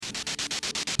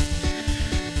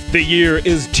The year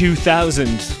is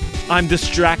 2000. I'm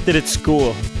distracted at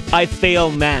school. I fail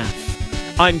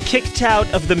math. I'm kicked out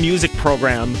of the music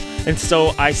program, and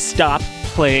so I stop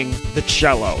playing the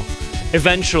cello.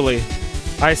 Eventually,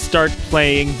 I start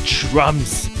playing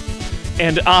drums.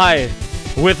 And I,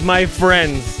 with my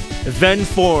friends, then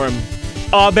form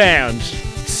a band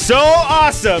so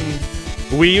awesome,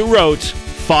 we wrote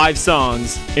 5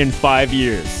 songs in 5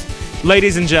 years.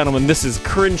 Ladies and gentlemen, this is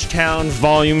Cringetown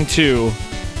Volume 2.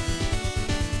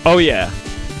 Oh yeah,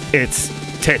 it's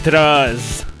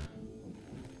TETROZ.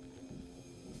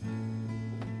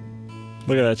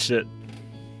 Look at that shit.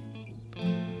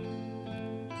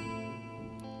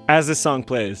 As this song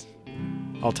plays,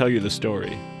 I'll tell you the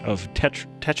story of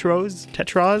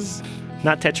TETROZ?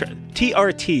 Not Tetra.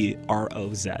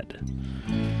 TRTROZ.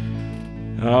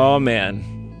 Oh man.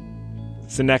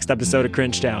 It's the next episode of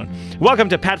Cringetown. Welcome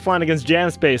to Pat Flanagan's Jam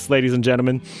Space, ladies and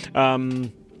gentlemen.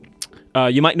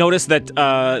 You might notice that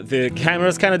the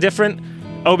camera's kind of different.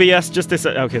 OBS just this.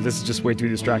 Okay, this is just way too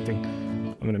distracting.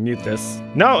 I'm gonna mute this.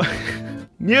 No,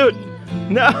 mute.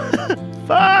 No,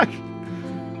 fuck.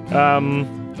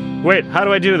 Wait. How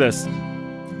do I do this?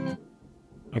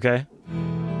 Okay.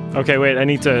 Okay. Wait. I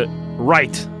need to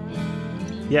write.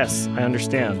 Yes, I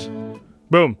understand.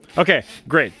 Boom. Okay.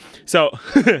 Great. So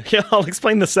yeah, I'll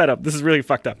explain the setup. This is really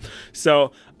fucked up.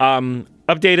 So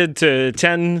updated to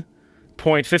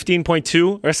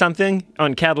 10.15.2 or something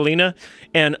on Catalina,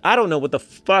 and I don't know what the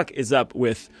fuck is up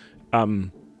with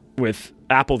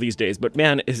Apple these days, but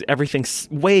man, is everything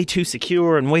way too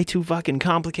secure and way too fucking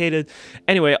complicated.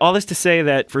 Anyway, all this to say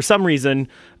that for some reason,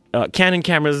 Canon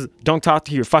cameras don't talk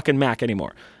to your fucking Mac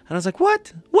anymore. And I was like,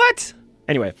 what?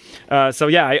 Anyway, so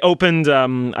yeah, I opened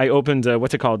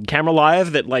what's it called? Camera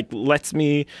Live, that like lets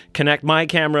me connect my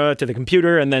camera to the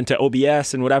computer and then to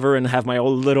OBS and whatever and have my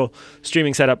old little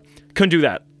streaming setup. Couldn't do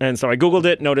that. And so I Googled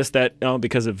it, noticed that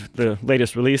because of the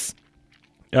latest release,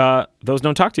 those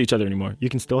don't talk to each other anymore. You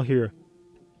can still hear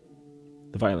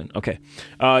the violin. Okay.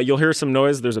 You'll hear some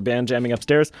noise. There's a band jamming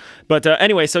upstairs. But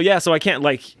anyway, so yeah, so I can't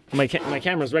my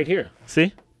camera's right here.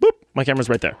 See? Boop. My camera's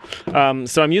right there.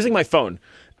 So I'm using my phone.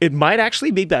 It might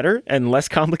actually be better and less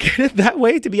complicated that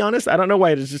way, to be honest. I don't know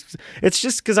why. It's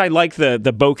just because I like the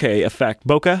bokeh effect.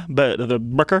 Bokeh, but the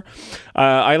Merker.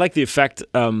 I like the effect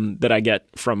that I get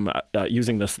from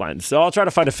using this lens. So I'll try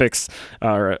to find a fix,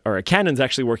 or Canon's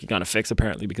actually working on a fix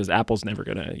apparently, because Apple's never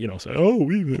gonna say, oh,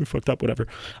 we fucked up, whatever.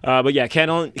 But yeah,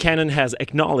 Canon has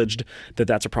acknowledged that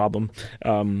that's a problem,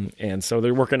 and so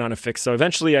they're working on a fix. So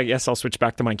eventually, I guess I'll switch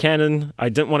back to my Canon. I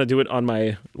didn't want to do it on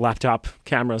my laptop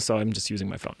camera, so I'm just using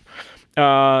my phone.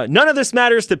 None of this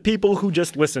matters to people who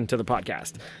just listen to the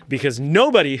podcast, because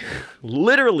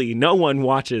literally no one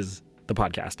watches the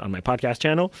podcast on my podcast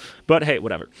channel, but hey,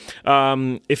 whatever.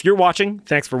 If you're watching,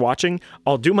 thanks for watching.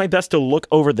 I'll do my best to look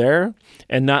over there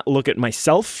and not look at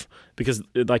myself, because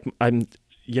like I'm,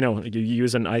 you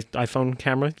use an iPhone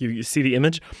camera, you see the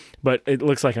image, but it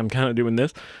looks like I'm kind of doing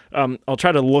this. I'll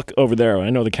try to look over there. I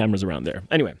know the camera's around there.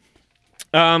 Anyway,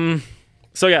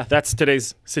 so yeah, that's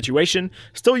today's situation.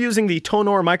 Still using the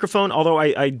Tonor microphone, although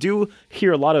I do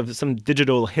hear a lot of some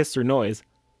digital hiss or noise.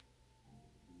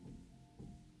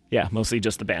 Yeah, mostly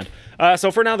just the band.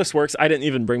 So for now, this works. I didn't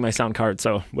even bring my sound card,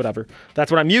 so whatever.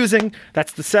 That's what I'm using.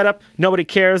 That's the setup. Nobody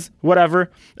cares. Whatever.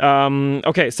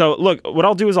 Okay, so look, what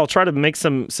I'll do is I'll try to make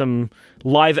some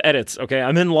live edits, okay?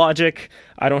 I'm in Logic.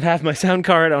 I don't have my sound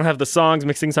card. I don't have the songs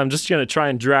mixing, so I'm just going to try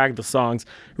and drag the songs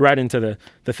right into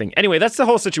the thing. Anyway, that's the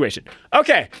whole situation.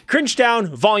 Okay,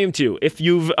 Cringetown Volume 2. If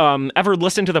you've ever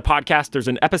listened to the podcast, there's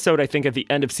an episode, I think, at the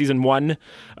end of Season 1,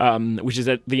 which is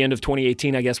at the end of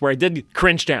 2018, I guess, where I did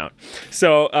Cringetown.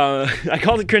 So I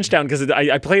called it Cringetown because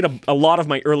I played a lot of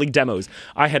my early demos.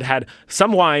 I had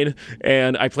some wine,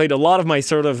 and I played a lot of my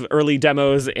sort of early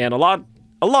demos, and a lot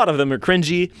of them are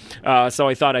cringy, so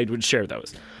I thought I would share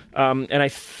those. And I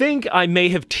think I may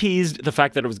have teased the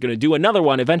fact that I was going to do another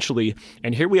one eventually,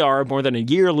 and here we are more than a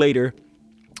year later,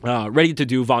 ready to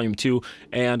do Volume 2,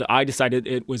 and I decided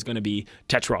it was going to be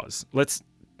TETROZ. Let's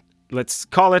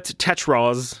call it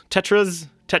TETROZ. TETROZ?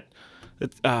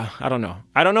 I don't know.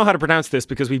 I don't know how to pronounce this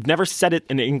because we've never said it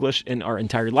in English in our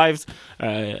entire lives.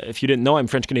 If you didn't know, I'm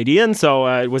French-Canadian, so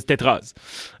it was TETROZ.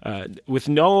 With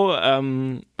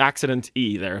no accident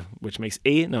E there, which makes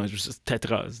A. No, it's just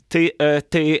TETROZ.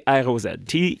 T-E-T-R-O-Z.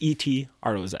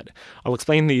 T-E-T-R-O-Z. I'll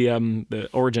explain the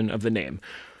origin of the name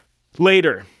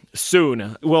later,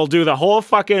 soon. We'll do the whole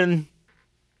fucking...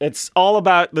 It's all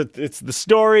about... It's the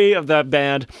story of that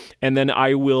band, and then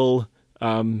I will...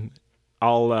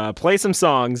 I'll play some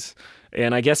songs,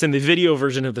 and I guess in the video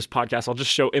version of this podcast, I'll just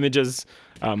show images,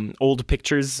 old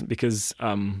pictures, because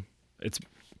it's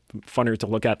funnier to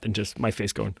look at than just my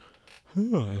face going.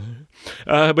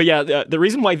 But yeah, the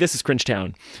reason why this is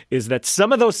Cringetown is that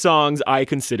some of those songs I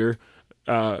consider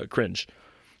cringe.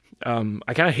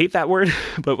 I kind of hate that word,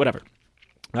 but whatever.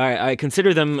 I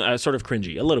consider them sort of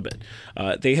cringy, a little bit.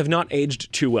 They have not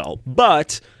aged too well.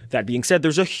 But that being said,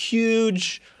 there's a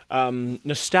huge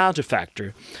nostalgia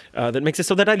factor that makes it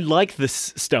so that I like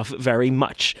this stuff very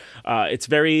much. It's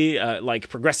very like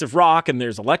progressive rock, and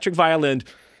there's electric violin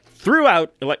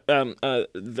throughout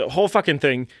the whole fucking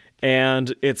thing.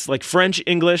 And it's like French,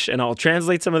 English, and I'll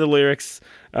translate some of the lyrics.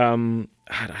 I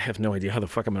have no idea how the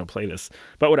fuck I'm going to play this,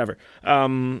 but whatever.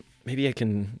 Maybe I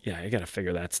can, I got to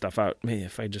figure that stuff out. Maybe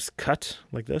if I just cut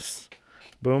like this,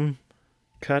 boom,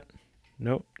 cut.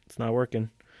 Nope, it's not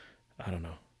working. I don't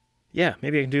know. Yeah,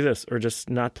 maybe I can do this or just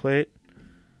not play it.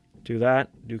 Do that,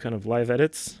 do kind of live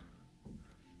edits.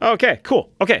 Okay,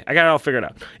 cool. Okay, I got it all figured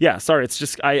out. Yeah, sorry, it's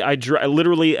just I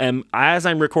literally am, as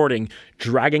I'm recording,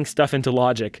 dragging stuff into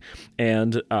Logic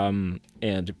and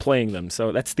playing them.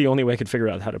 So that's the only way I could figure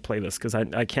out how to play this, because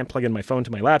I can't plug in my phone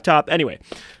to my laptop. Anyway,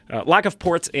 lack of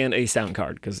ports and a sound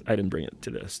card, because I didn't bring it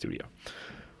to the studio.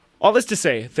 All this to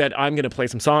say that I'm going to play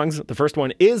some songs. The first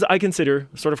one is, I consider,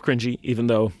 sort of cringy, even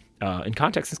though in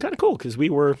context it's kind of cool, because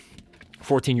we were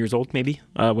 14 years old, maybe,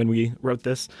 when we wrote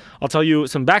this. I'll tell you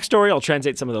some backstory. I'll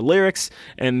translate some of the lyrics,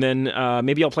 and then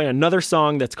maybe I'll play another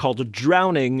song that's called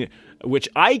Drowning, which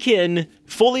I can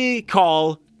fully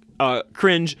call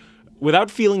cringe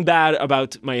without feeling bad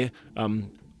about my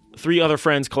 3 other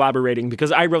friends collaborating,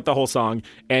 because I wrote the whole song,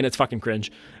 and it's fucking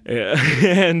cringe.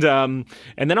 And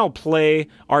then I'll play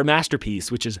our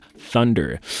masterpiece, which is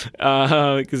Thunder,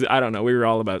 because I don't know, we were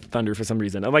all about thunder for some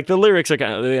reason. Like, the lyrics are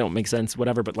kind of, they don't make sense,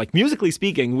 whatever, but like musically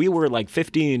speaking, we were like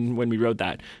 15 when we wrote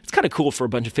that. It's kind of cool for a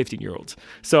bunch of 15-year-olds.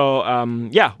 So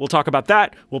yeah, we'll talk about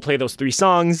that. We'll play those 3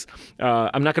 songs.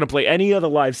 I'm not going to play any of the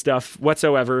live stuff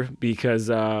whatsoever, because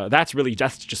that's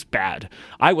just bad.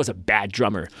 I was a bad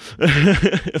drummer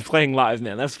playing live,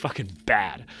 man. That's fucking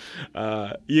bad.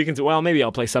 You can say, well, maybe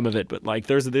I'll play some of it, but like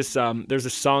there's a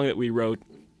song that we wrote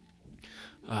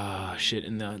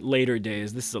in the later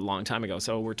days. This is a long time ago,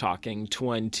 so we're talking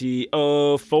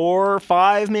 2004,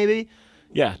 5 maybe.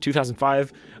 Yeah,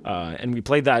 2005, and we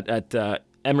played that at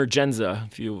Emergenza,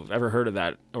 if you've ever heard of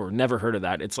that or never heard of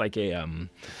that. It's like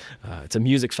it's a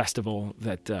music festival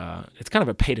that it's kind of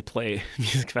a pay-to-play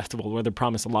music festival where they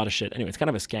promise a lot of shit. Anyway, it's kind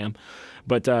of a scam,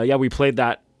 but yeah, we played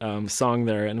that song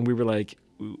there, and we were like,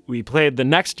 we played the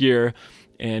next year,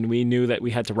 and we knew that we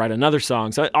had to write another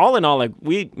song. So all in all, like,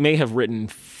 we may have written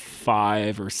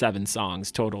 5 or 7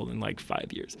 songs total in like 5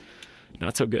 years.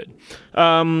 Not so good.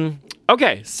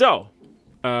 Okay, so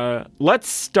let's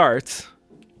start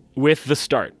with the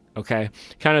start. Okay,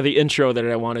 kind of the intro that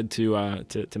I wanted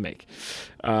to make.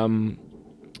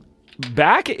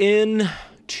 Back in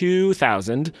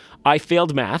 2000, I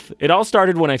failed math. It all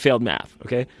started when I failed math.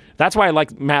 Okay, that's why I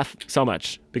like math so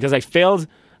much, because I failed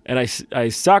and I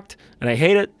sucked and I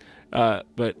hate it.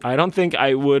 But I don't think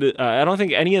I would. I don't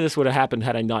think any of this would have happened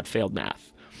had I not failed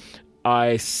math.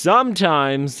 I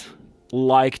sometimes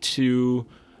like to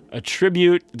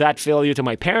attribute that failure to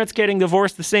my parents getting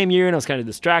divorced the same year, and I was kind of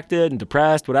distracted and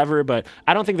depressed, whatever, but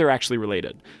I don't think they're actually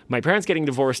related. My parents getting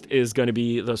divorced is going to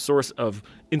be the source of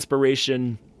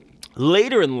inspiration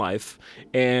later in life,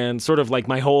 and sort of like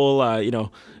my whole,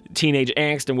 teenage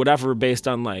angst and whatever based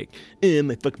on like,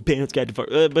 my fucking parents got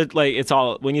divorced. But like, it's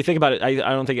all, when you think about it, I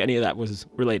don't think any of that was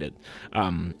related.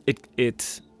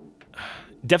 It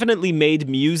definitely made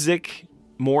music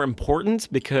more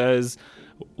important, because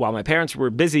while my parents were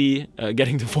busy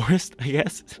getting divorced, I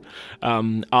guess,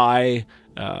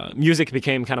 music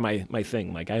became kind of my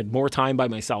thing. Like, I had more time by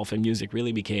myself, and music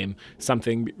really became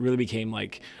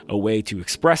like a way to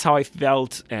express how I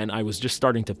felt. And I was just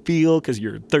starting to feel, because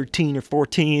you're 13 or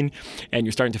 14 and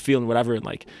you're starting to feel and whatever, and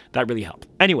like that really helped.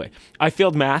 Anyway, I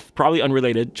failed math, probably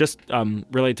unrelated, just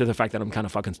related to the fact that I'm kind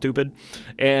of fucking stupid.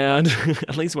 And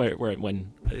at least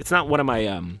when it's not one of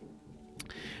my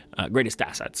greatest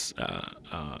assets,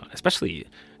 especially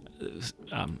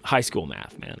high school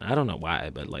math, man. I don't know why,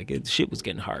 but like, shit was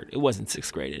getting hard. It wasn't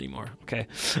 6th grade anymore. Okay.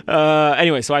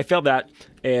 Anyway, so I failed that,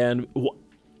 and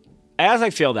as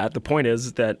I failed that, the point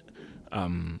is that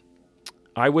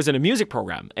I was in a music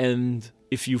program, and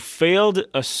if you failed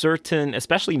a certain,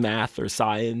 especially math or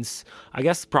science, I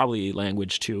guess probably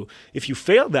language too, if you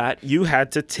failed that, you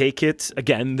had to take it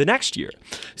again the next year.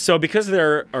 So because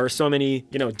there are so many,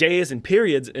 days and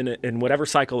periods in whatever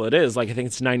cycle it is, like I think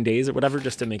it's 9 days or whatever,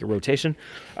 just to make a rotation,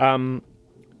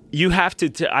 you have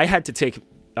to, I had to take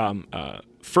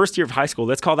first year of high school,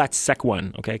 let's call that Sec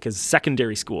 1, okay? Because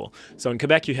secondary school. So in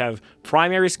Quebec, you have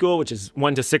primary school, which is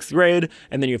 1 to 6th grade,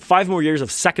 and then you have 5 more years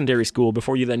of secondary school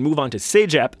before you then move on to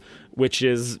Cégep, which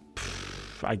is,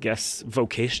 I guess,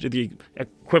 the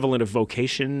equivalent of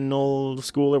vocational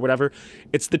school or whatever.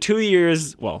 It's the 2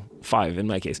 years, well, 5 in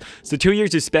my case. It's the 2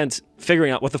 years you spent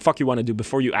figuring out what the fuck you want to do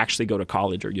before you actually go to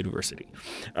college or university.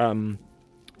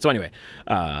 So anyway,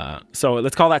 so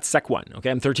let's call that Sec 1,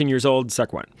 okay? I'm 13 years old,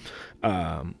 Sec 1.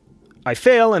 I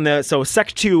fail, and so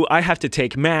Sec 2, I have to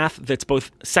take math that's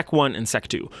both Sec 1 and Sec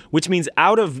 2, which means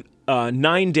out of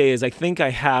 9 days, I think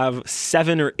I have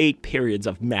 7 or 8 periods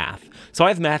of math. So I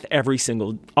have math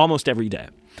almost every day,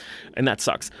 and that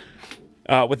sucks.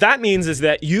 What that means is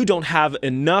that you don't have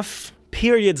enough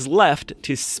periods left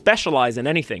to specialize in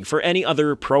anything for any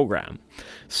other program.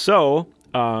 So,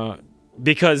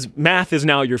 because math is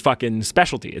now your fucking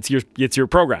specialty. It's your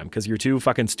program because you're too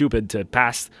fucking stupid to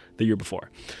pass the year before.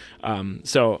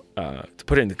 So to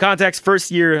put it into context,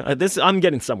 first year, I'm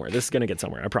getting somewhere. This is going to get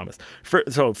somewhere, I promise.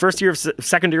 So first year of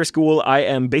secondary school, I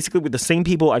am basically with the same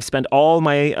people I've spent all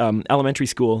my elementary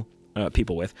school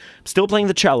people with. I'm still playing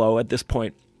the cello at this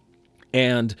point.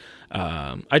 And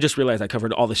I just realized I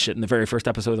covered all this shit in the very first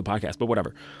episode of the podcast, but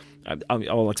whatever.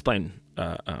 I'll explain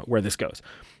where this goes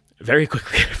very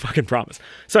quickly, I fucking promise.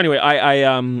 So anyway,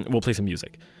 I will play some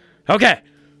music. Okay.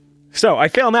 So I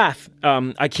fail math.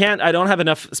 I don't have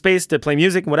enough space to play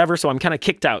music, whatever, so I'm kind of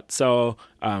kicked out. So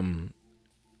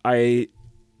I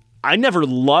never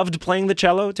loved playing the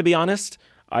cello, to be honest.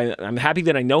 I'm happy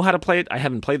that I know how to play it. I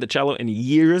haven't played the cello in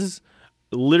years,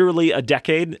 literally a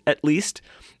decade at least.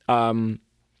 But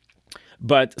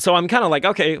so I'm kind of like,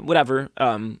 okay, whatever.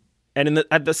 And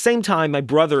at the same time, my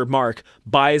brother Mark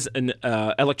buys an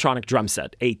electronic drum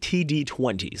set, a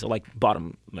TD20, so like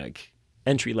bottom, like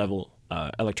entry level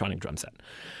electronic drum set.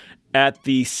 At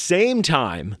the same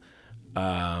time,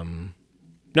 no,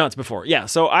 it's before. Yeah,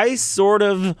 so I sort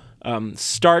of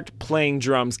start playing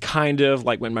drums kind of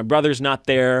like when my brother's not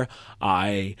there.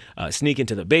 I sneak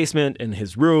into the basement in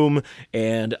his room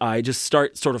and I just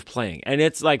start sort of playing. And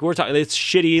it's like it's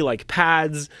shitty like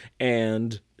pads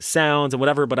and sounds and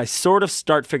whatever, but I sort of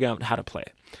start figuring out how to play.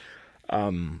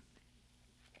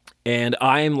 And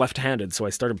I'm left-handed, so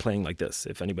I started playing like this.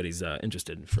 If anybody's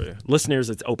interested, for listeners,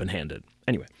 it's open-handed.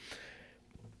 Anyway,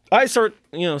 I start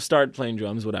playing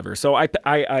drums, whatever. So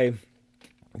I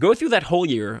go through that whole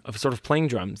year of sort of playing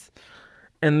drums,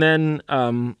 and then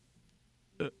I'm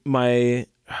trying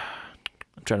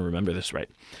to remember this right.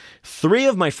 3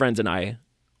 of my friends and I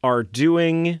are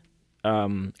doing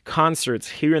concerts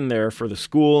here and there for the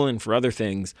school and for other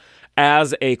things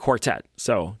as a quartet.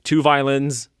 So 2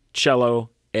 violins,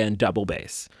 cello, and double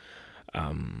bass.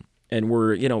 And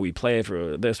we play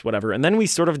for this, whatever. And then we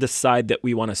sort of decide that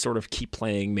we want to sort of keep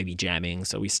playing, maybe jamming.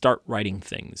 So we start writing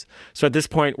things. So at this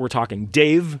point, we're talking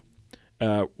Dave.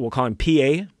 We'll call him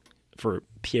PA for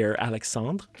Pierre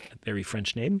Alexandre, a very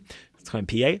French name. Let's call him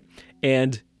PA.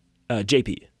 And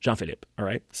JP, Jean-Philippe. All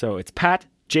right. So it's Pat,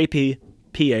 JP,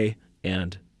 PA,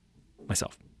 and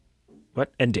myself.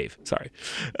 What? And Dave. Sorry.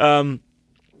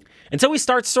 And so we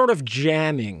start sort of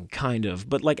jamming, kind of,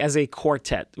 but like as a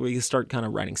quartet, we start kind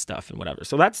of writing stuff and whatever.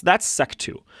 So that's Sec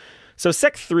 2. So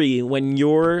Sec 3, when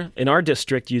you're in our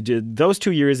district, you did those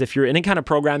 2 years. If you're in any kind of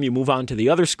program, you move on to the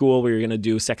other school where you're going to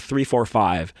do Sec 3, 4,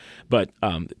 5. But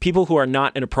people who are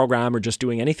not in a program or just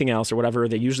doing anything else or whatever,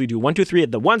 they usually do 1, 2, 3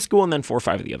 at the one school and then 4,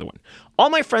 5 at the other one. All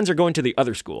my friends are going to the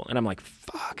other school. And I'm like,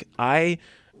 fuck, I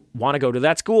want to go to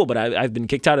that school, but I've been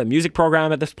kicked out of the music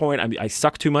program at this point. I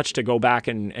suck too much to go back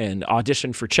and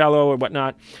audition for cello or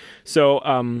whatnot. So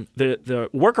the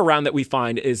workaround that we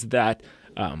find is that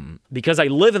because I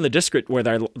live in the district where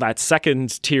that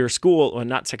second tier school, or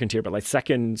not second tier, but like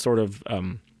second sort of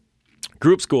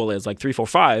group school is like 3, 4,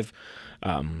 5,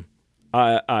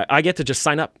 I get to just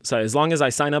sign up. So as long as I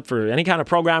sign up for any kind of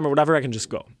program or whatever, I can just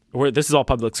go. This is all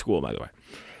public school, by the way.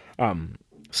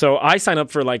 So I sign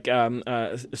up for like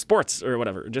sports or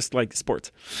whatever, just like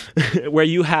sports, where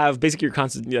you have basically your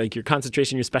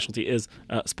concentration, your specialty is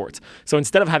sports. So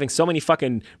instead of having so many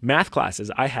fucking math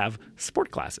classes, I have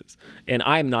sport classes, and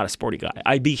I'm not a sporty guy.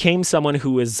 I became someone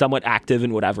who is somewhat active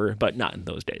and whatever, but not in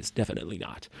those days, definitely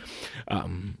not.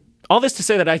 All this to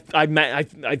say that I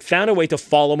found a way to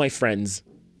follow my friends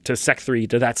to Sec 3,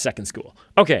 to that second school.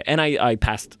 Okay, and I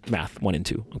passed math 1 and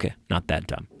 2. Okay, not that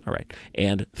dumb. All right.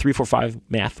 And 3, 4, 5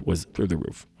 math was through the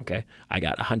roof. Okay, I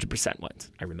got 100%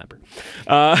 once, I remember.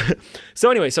 So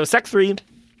anyway, so Sec 3,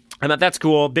 I'm at that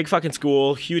school, big fucking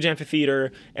school, huge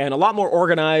amphitheater, and a lot more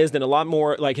organized and a lot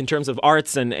more like in terms of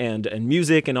arts and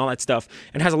music and all that stuff,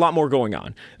 and has a lot more going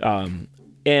on.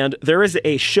 And there is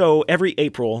a show every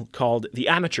April called the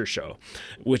Amateur Show,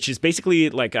 which is basically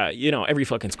like, every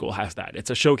fucking school has that. It's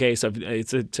a showcase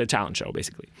it's a talent show,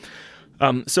 basically.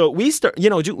 So we start,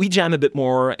 we jam a bit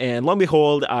more, and lo and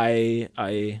behold, I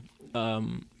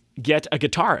get a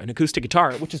guitar, an acoustic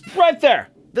guitar, which is right there.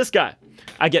 This guy.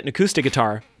 I get an acoustic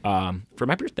guitar for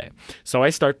my birthday. So I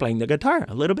start playing the guitar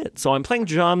a little bit. So I'm playing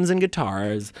drums and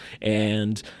guitars,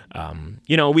 and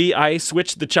I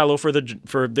switch the cello for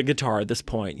the guitar at this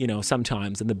point,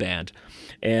 sometimes in the band.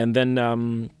 And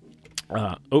then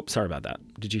sorry about that.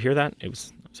 Did you hear that?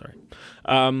 Sorry.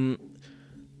 And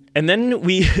then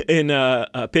we in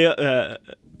PA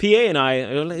and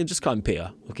I just call him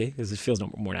PA, okay? Because it feels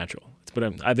more natural.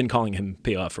 But I've been calling him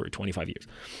PA for 25 years.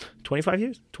 25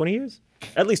 years? 20 years?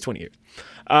 At least 20 years.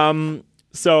 I've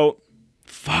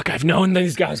known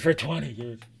these guys for 20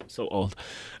 years. So old.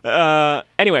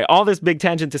 Anyway, all this big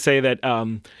tangent to say that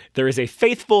there is a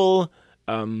faithful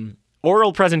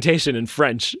oral presentation in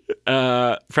French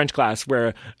class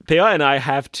where PA and I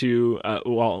have to,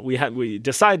 we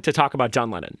decide to talk about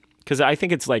John Lennon. Because I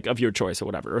think it's like of your choice or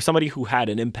whatever, or somebody who had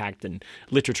an impact in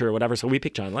literature or whatever. So we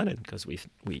picked John Lennon because we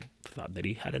thought that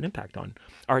he had an impact on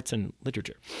arts and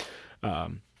literature.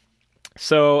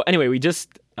 So anyway, we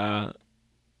just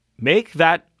make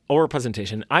that oral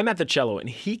presentation. I'm at the cello and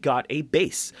he got a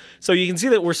bass. So you can see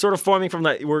that we're sort of forming from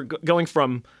that. We're going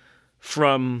from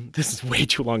this is way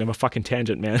too long of a fucking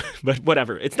tangent, man. But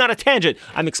whatever. It's not a tangent.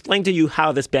 I'm explaining to you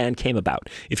how this band came about.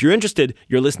 If you're interested,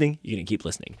 you're listening, you can keep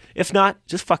listening. If not,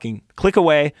 just fucking click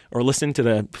away or listen to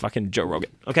the fucking Joe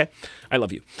Rogan. Okay? I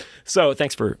love you. So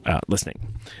thanks for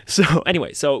listening. So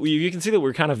anyway, so you can see that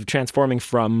we're kind of transforming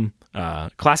from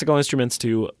classical instruments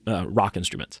to rock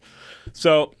instruments.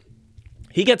 So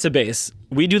he gets a bass.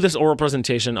 We do this oral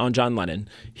presentation on John Lennon.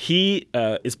 He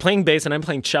is playing bass and I'm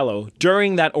playing cello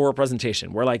during that oral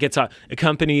presentation where like it's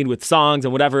accompanied with songs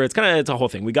and whatever. It's a whole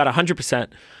thing. We got 100%.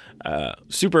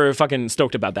 Super fucking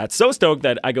stoked about that. So stoked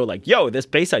that I go like, yo, this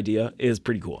bass idea is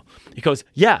pretty cool. He goes,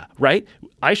 yeah, right?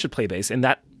 I should play bass in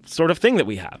that sort of thing that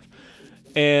we have.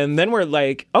 And then we're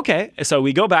like, okay. So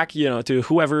we go back, to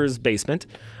whoever's basement.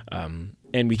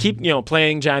 And we keep,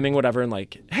 playing, jamming, whatever, and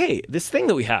like, hey, this thing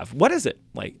that we have, what is it?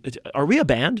 Like, are we a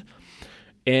band?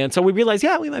 And so we realize,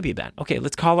 yeah, we might be a band. Okay,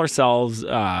 let's call ourselves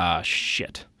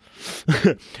shit.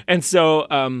 And so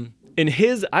in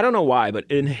his, I don't know why, but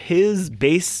in his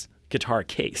bass guitar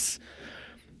case,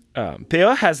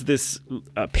 Pea has this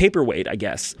paperweight, I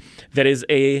guess, that is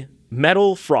a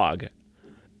metal frog.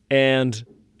 And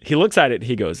he looks at it,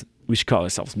 he goes, we should call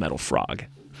ourselves Metal Frog.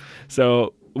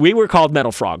 So we were called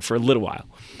Metal Frog for a little while.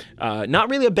 Not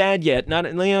really a band yet.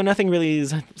 Nothing really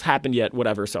has happened yet,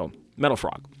 whatever. So Metal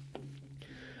Frog.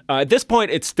 At this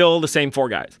point, it's still the same four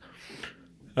guys.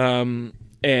 And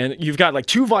you've got like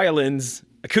two violins,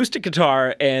 acoustic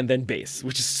guitar, and then bass,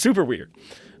 which is super weird.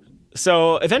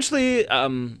 So eventually,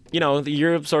 the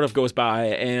year sort of goes by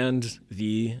and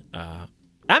the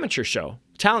amateur show,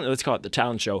 let's call it the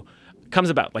talent show, comes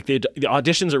about. Like the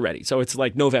auditions are ready. So it's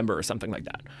like November or something like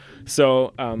that.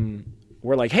 So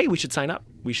we're like, hey, we should sign up.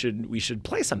 We should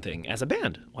play something as a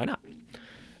band. Why not?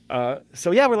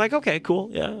 We're like, okay, cool.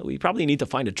 Yeah, we probably need to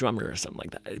find a drummer or something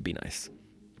like that. It'd be nice.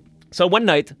 So one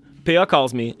night, Pea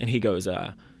calls me and he goes,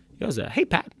 hey,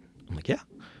 Pat. I'm like, yeah.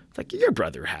 It's like, your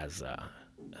brother has a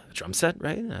drum set,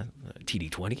 right? A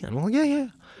TD-20. I'm like, yeah.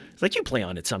 It's like, you play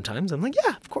on it sometimes. I'm like,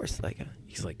 yeah, of course. Like,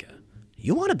 he's like,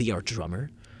 you want to be our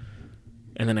drummer?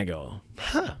 And then I go,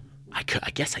 I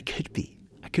guess I could be.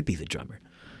 I could be the drummer.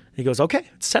 And he goes, okay,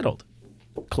 it's settled.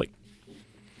 Click.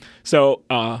 So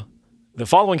the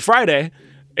following Friday,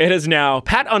 it is now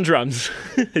Pat on drums,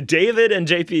 David and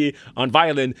JP on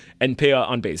violin, and Pea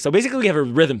on bass. So basically we have a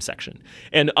rhythm section.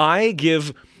 And I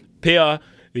give Pea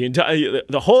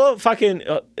the whole fucking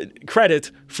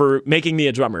credit for making me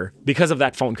a drummer because of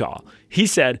that phone call. He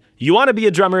said, you want to be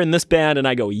a drummer in this band? And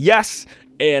I go, yes.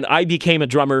 And I became a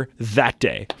drummer that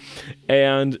day.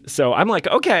 And so I'm like,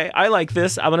 okay, I like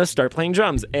this. I'm going to start playing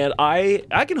drums. And I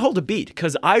can hold a beat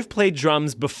because I've played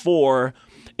drums before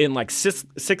in like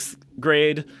sixth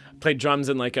grade. Played drums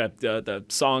in like the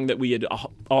song that we had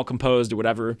all composed or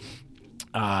whatever.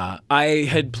 I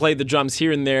had played the drums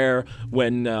here and there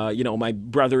when, my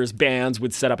brother's bands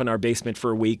would set up in our basement for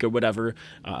a week or whatever.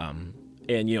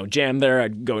 And, jam there,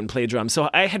 I'd go and play drums. So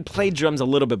I had played drums a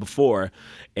little bit before.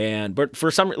 But for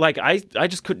some, like, I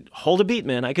just could hold a beat,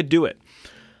 man. I could do it.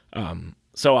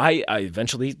 So I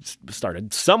eventually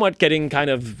started somewhat getting kind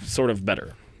of sort of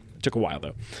better. It took a while,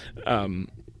 though.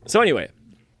 So anyway,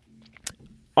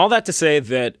 all that to say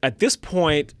that at this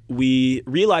point, we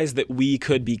realized that we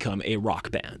could become a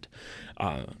rock band.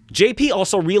 JP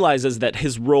also realizes that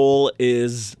his role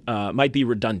is might be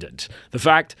redundant. The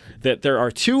fact that there are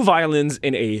 2 violins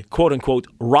in a quote-unquote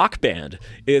rock band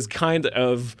is kind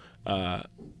of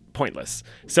pointless.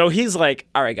 So he's like,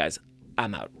 all right, guys,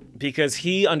 I'm out. Because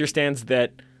he understands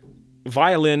that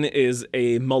violin is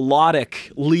a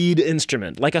melodic lead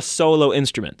instrument, like a solo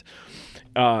instrument.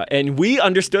 And we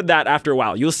understood that after a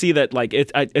while. You'll see that like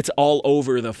it's all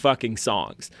over the fucking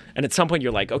songs. And at some point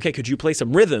you're like, okay, could you play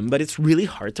some rhythm? But it's really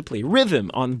hard to play rhythm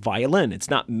on violin. It's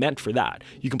not meant for that.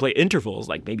 You can play intervals,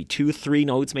 like maybe 2, 3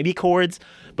 notes, maybe chords,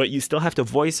 but you still have to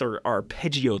voice or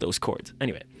arpeggio those chords.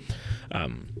 Anyway,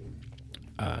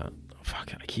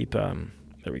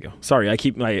 there we go. Sorry,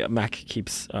 my Mac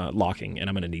keeps locking, and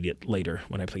I'm gonna need it later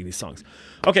when I play these songs.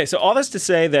 Okay, so all this to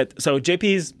say that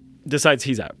JP's decides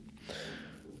he's out.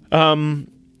 And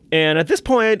at this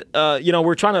point,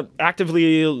 we're trying to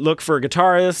actively look for a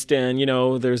guitarist, and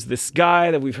there's this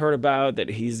guy that we've heard about that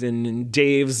he's in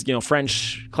Dave's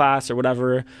French class or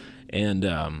whatever, and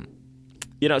so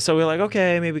we're like,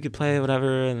 okay, maybe we could play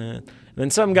whatever, and then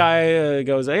some guy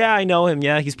goes, yeah, I know him.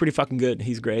 Yeah, he's pretty fucking good.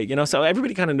 He's great. So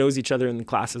everybody kind of knows each other in the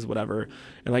classes, whatever.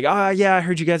 And like, yeah, I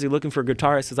heard you guys are looking for a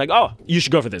guitarist. It's like, oh, you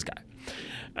should go for this guy.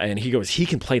 And he goes, he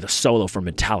can play the solo for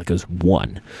Metallica's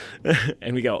One.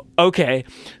 And we go, okay.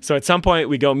 So at some point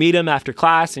we go meet him after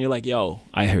class, and you're like, yo,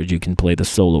 I heard you can play the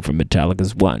solo for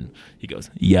Metallica's One. He goes,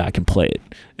 yeah, I can play it.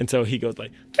 And so he goes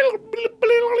like,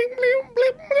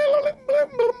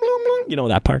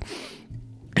 that part.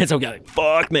 And so we're like,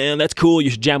 fuck, man, that's cool. You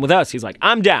should jam with us. He's like,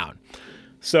 I'm down.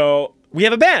 So we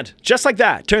have a band, just like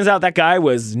that. Turns out that guy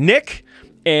was Nick,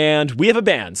 and we have a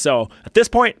band. So at this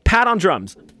point, Pat on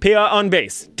drums, Pia on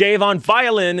bass, Dave on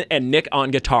violin, and Nick on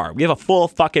guitar. We have a full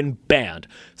fucking band.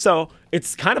 So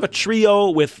it's kind of a trio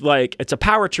with it's a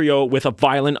power trio with a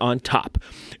violin on top.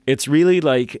 It's really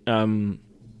like,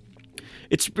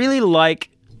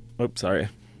 oops, sorry.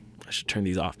 I should turn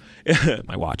these off.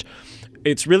 My watch.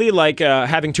 It's really like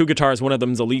having 2 guitars. One of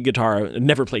them's a lead guitar,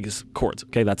 never plays chords.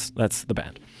 Okay, that's the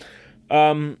band.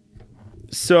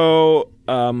 So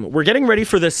we're getting ready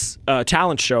for this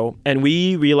talent show, and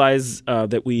we realize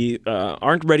that we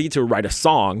aren't ready to write a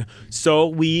song, so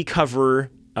we cover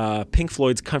Pink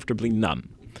Floyd's Comfortably Numb.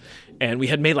 And we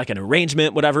had made like an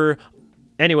arrangement, whatever.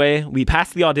 Anyway, we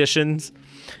passed the auditions,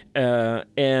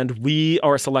 and we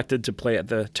are selected to play at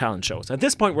the talent shows. At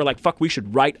this point, we're like, fuck, we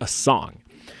should write a song.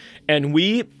 And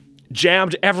we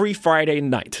jammed every Friday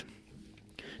night.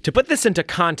 To put this into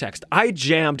context, I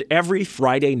jammed every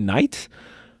Friday night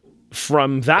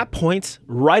from that point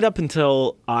right up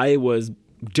until I was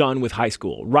done with high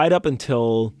school, right up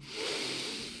until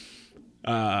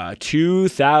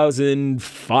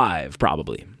 2005,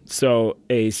 probably. So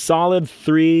a solid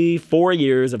 3-4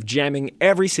 years of jamming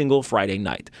every single Friday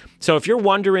night. So if you're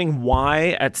wondering why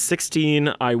at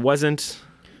 16 I wasn't...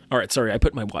 All right, sorry, I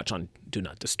put my watch on Do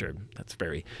Not Disturb. That's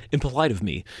very impolite of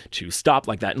me to stop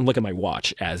like that and look at my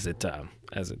watch as I'm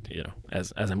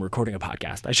recording a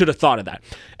podcast. I should have thought of that.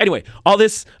 Anyway, all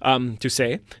this to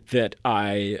say that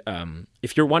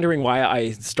if you're wondering why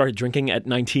I started drinking at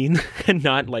 19 and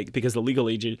not because the legal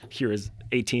age here is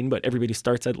 18, but everybody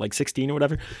starts at 16 or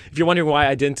whatever. If you're wondering why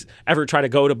I didn't ever try to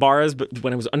go to bars, but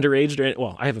when I was underage,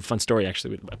 I have a fun story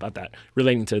actually about that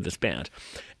relating to this band.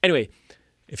 Anyway,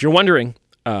 if you're wondering,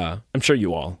 I'm sure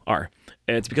you all are.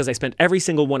 It's because I spent every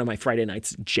single one of my Friday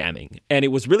nights jamming. And it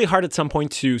was really hard at some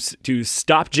point to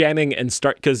stop jamming and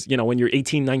start, because, when you're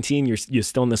 18, 19, you're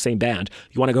still in the same band.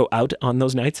 You want to go out on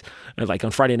those nights, like on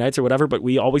Friday nights or whatever, but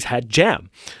we always had jam.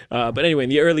 But anyway,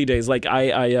 in the early days,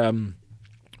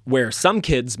 where some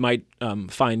kids might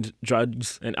find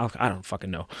drugs and alcohol, I don't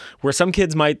fucking know. Where some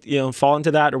kids might, fall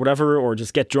into that or whatever, or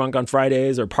just get drunk on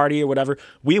Fridays or party or whatever.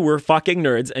 We were fucking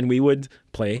nerds, and we would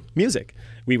play music.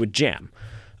 We would jam.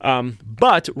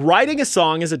 But writing a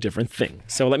song is a different thing.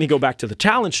 So let me go back to the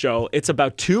talent show. It's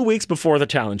about 2 weeks before the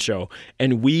talent show,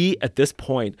 and we, at this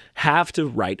point, have to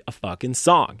write a fucking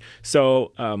song.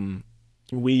 So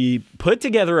we put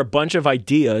together a bunch of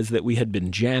ideas that we had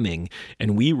been jamming,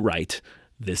 and we write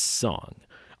this song.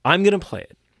 I'm going to play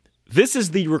it. This is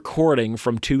the recording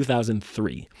from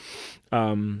 2003.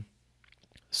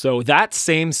 So that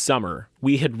same summer,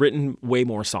 we had written way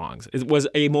more songs. It was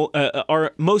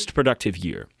our most productive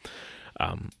year.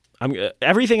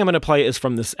 Everything I'm going to play is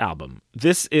from this album.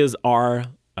 This is our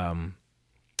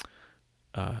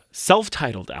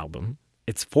self-titled album.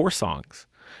 It's 4 songs.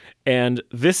 And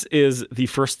this is the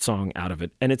first song out of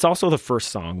it. And it's also the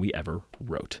first song we ever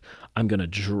wrote. I'm going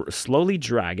to slowly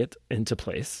drag it into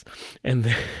place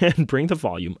and then bring the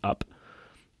volume up.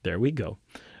 There we go.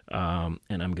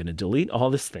 And I'm going to delete all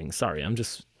this thing. Sorry, I'm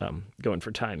just going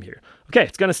for time here. Okay,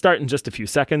 it's going to start in just a few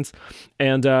seconds.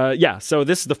 And so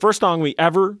this is the first song we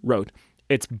ever wrote.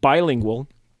 It's bilingual.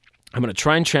 I'm going to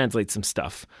try and translate some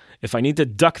stuff. If I need to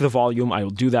duck the volume, I will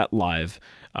do that live.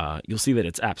 You'll see that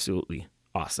it's absolutely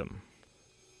awesome.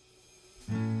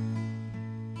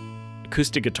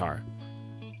 Acoustic guitar.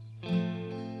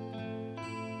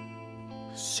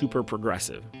 Super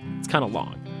progressive. It's kind of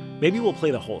long. Maybe we'll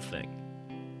play the whole thing.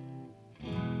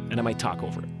 And I might talk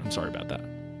over it. I'm sorry about that.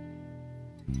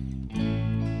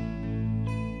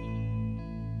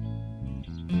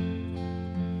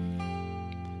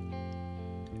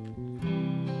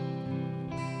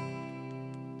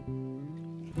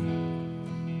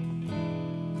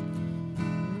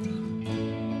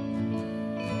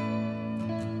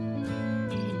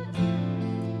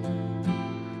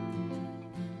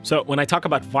 So when I talk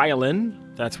about violin,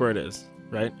 that's where it is,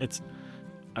 right? That's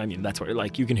where,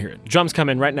 like, you can hear it. Drums come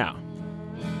in right now.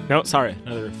 No, sorry,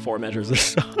 another 4 measures or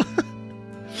so.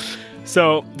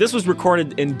 So this was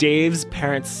recorded in Dave's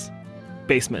parents'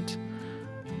 basement.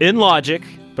 In Logic,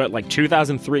 but like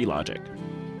 2003 Logic.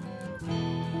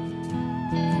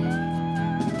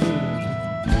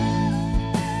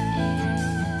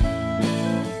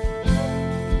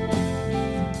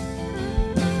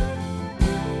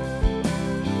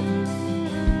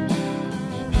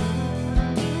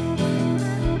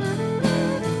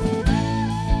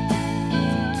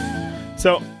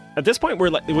 So at this point, we're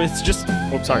like, it's just,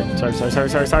 sorry.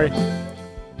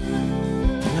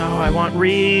 No, I want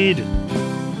read.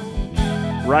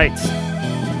 Right.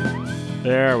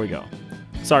 There we go.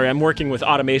 Sorry, I'm working with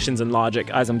automations in Logic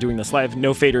as I'm doing this live.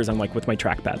 No faders, I'm like with my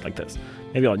trackpad like this.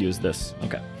 Maybe I'll use this.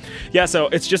 Okay. Yeah, so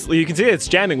it's just, you can see it's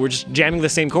jamming. We're just jamming the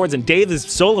same chords, and Dave is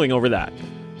soloing over that.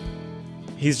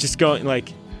 He's just going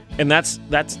like, and that's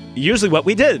usually what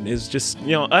we did, is just,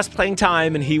 us playing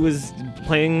time, and he was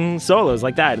playing solos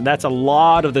like that. And that's a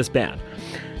lot of this band.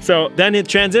 So then it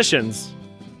transitions.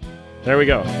 There we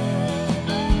go.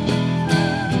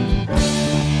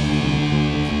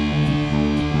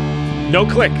 No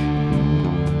click.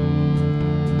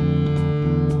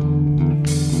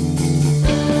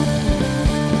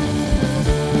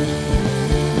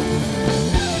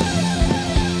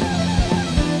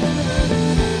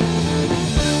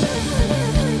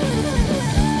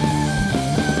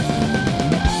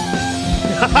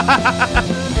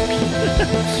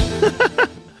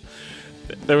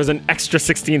 There was an extra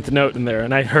 16th note in there,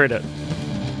 and I heard it.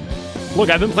 Look,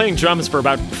 I've been playing drums for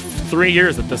about 3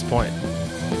 years at this point.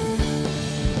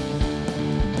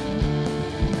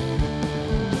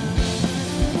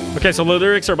 Okay, so the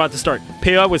lyrics are about to start.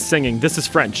 P.A. was singing. This is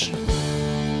French.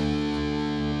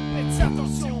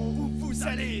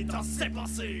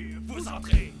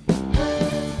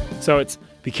 So it's,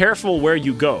 be careful where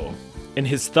you go. In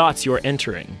his thoughts you're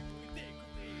entering.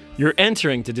 You're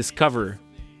entering to discover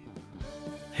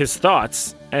his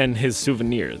thoughts and his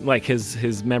souvenirs, like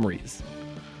his memories.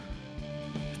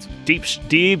 It's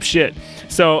deep shit.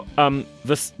 So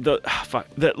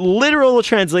the literal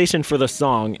translation for the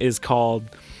song is called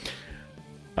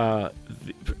what's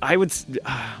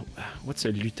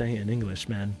a lutin in English,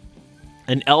 man?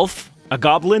 An elf, a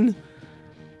goblin,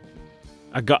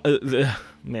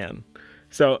 man.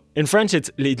 So in French, it's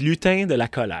les lutins de la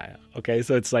colère. Okay,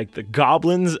 so it's like the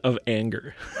goblins of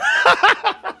anger.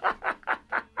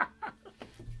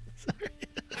 Sorry.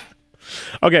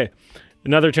 Okay,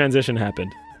 another transition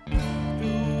happened.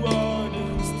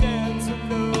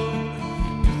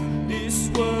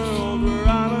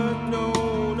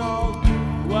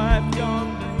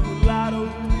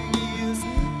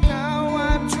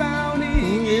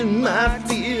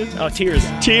 Oh,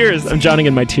 tears. I'm drowning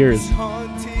in my tears.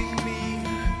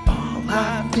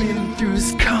 I've been through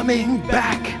is coming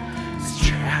back. This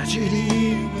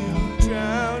tragedy will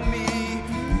drown me,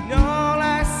 and all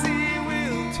I see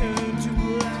will turn to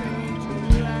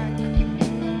black.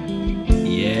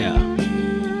 Yeah.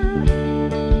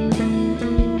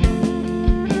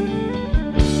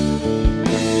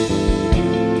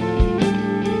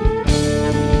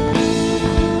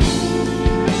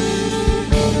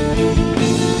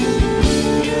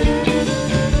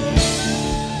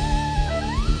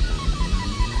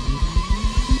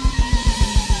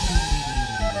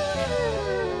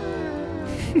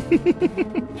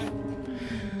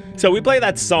 So we play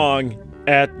that song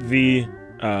at the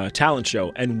talent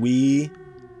show, and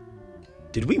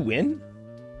did we win?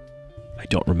 I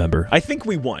don't remember. I think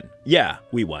we won. Yeah,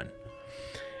 we won.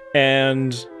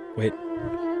 And wait,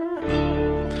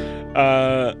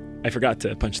 I forgot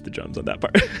to punch the drums on that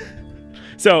part.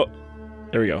 So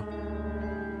there we go.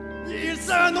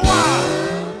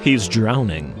 He's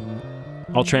drowning.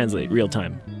 I'll translate real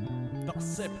time.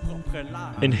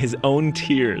 In his own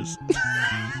tears.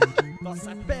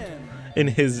 In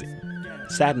his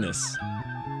sadness.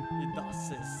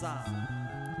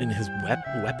 In his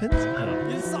weapons? I don't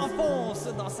know.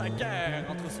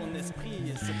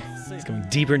 He's going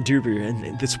deeper and deeper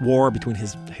in this war between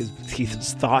his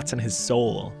thoughts and his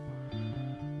soul.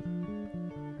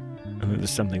 And then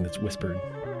there's something that's whispered.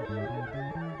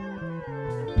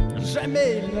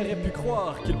 Jamais il n'aurait pu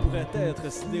croire qu'il pourrait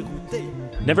être si dérouté.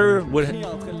 Never would. Pris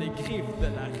entre les griffes de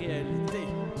la réalité,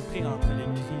 pris entre les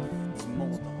griffes du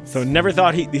monde. So never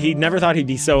thought he never thought he'd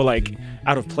be so like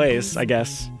out of place, I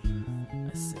guess.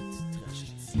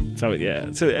 So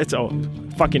yeah, so it's a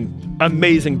fucking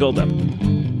amazing build-up.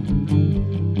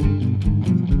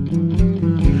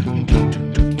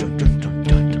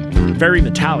 Very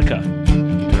Metallica.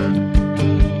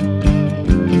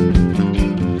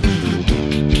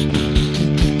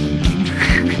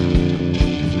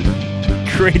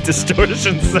 Great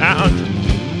distortion sound.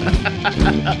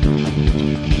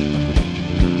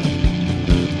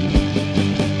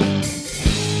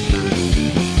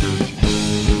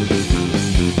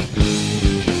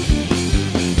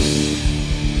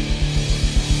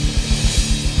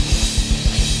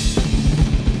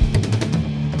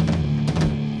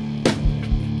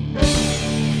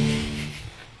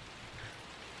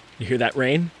 You hear that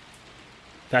rain?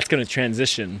 That's going to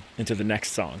transition into the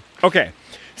next song. Okay,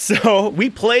 so we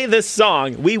play this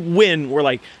song, we win, we're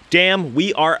like, damn,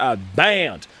 we are a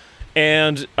band.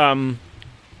 And the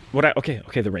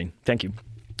rain, thank you.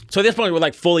 So at this point, we're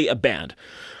like fully a band.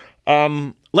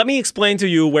 Let me explain to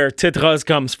you where TETROZ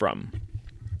comes from.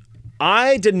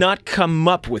 I did not come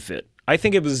up with it. I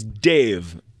think it was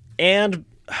Dave and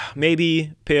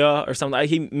maybe Pia or something.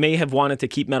 He may have wanted to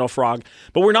keep Metal Frog,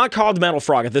 but we're not called Metal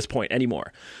Frog at this point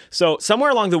anymore. So somewhere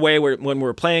along the way, when we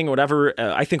were playing or whatever,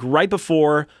 I think right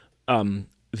before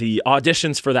the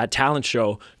auditions for that talent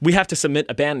show, we have to submit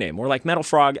a band name. We're like, Metal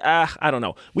Frog, I don't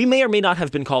know. We may or may not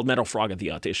have been called Metal Frog at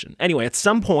the audition. Anyway, at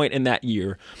some point in that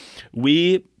year,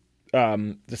 we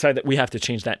decided that we have to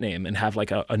change that name and have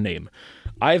like a name.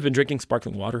 I've been drinking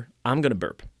sparkling water. I'm going to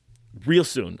burp real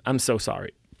soon. I'm so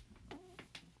sorry.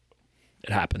 It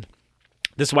happened.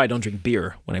 This is why I don't drink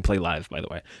beer when I play live, by the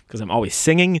way, because I'm always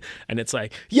singing and it's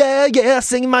like, yeah,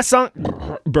 singing my song.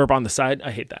 Burp on the side. I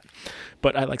hate that.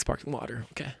 But I like sparkling water.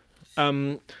 Okay.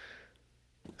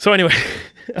 So anyway,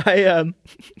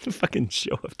 fucking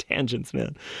show of tangents,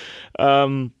 man.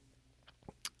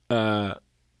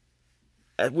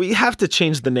 We have to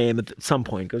change the name at some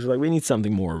point because we're like, we need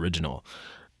something more original.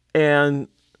 And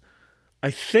I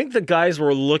think the guys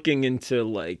were looking into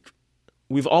like,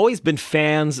 we've always been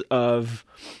fans of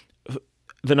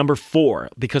the number 4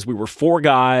 because we were 4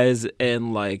 guys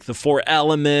and like the 4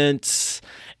 elements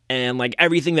and like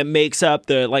everything that makes up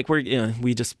the, like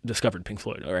we just discovered Pink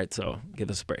Floyd. All right. So give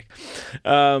us a break.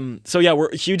 So yeah,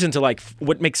 we're huge into like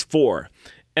what makes 4.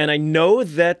 And I know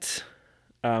that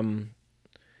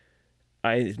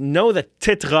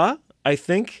Tetra, I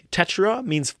think Tetra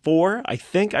means 4. I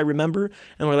think I remember.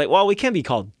 And we're like, well, we can't be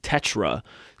called Tetra.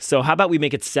 So how about we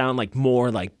make it sound like more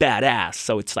like badass?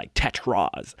 So it's like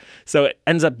TETROZ. So it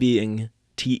ends up being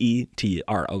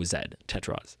TETROZ,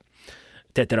 TETROZ.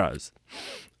 TETROZ.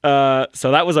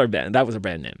 So that was our band. That was our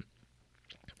band name.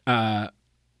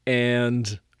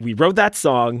 And we wrote that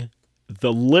song.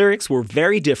 The lyrics were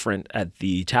very different at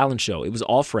the talent show. It was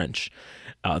all French.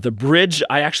 The bridge,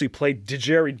 I actually played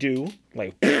didgeridoo,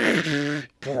 like the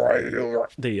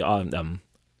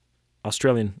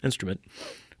Australian instrument.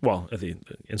 Well, the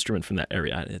instrument from that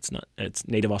area. It's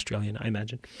native Australian, I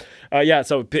imagine.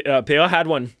 So P.O. had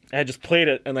one. I just played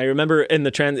it, and I remember in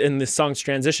this song's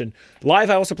transition. Live,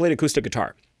 I also played acoustic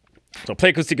guitar. So I play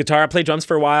acoustic guitar, play drums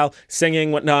for a while,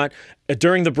 singing, whatnot.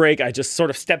 During the break, I just sort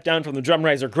of stepped down from the drum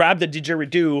riser, grabbed the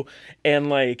didgeridoo, and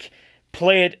like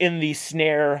play it in the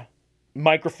snare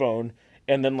microphone.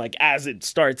 And then like as it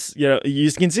starts,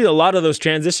 you can see a lot of those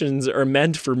transitions are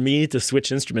meant for me to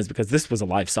switch instruments because this was a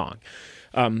live song.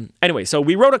 Anyway, so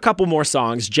we wrote a couple more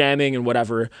songs, jamming and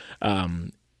whatever.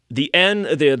 The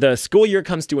school year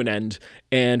comes to an end,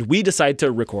 and we decide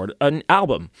to record an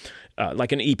album,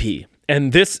 like an EP.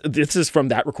 And this is from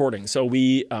that recording. So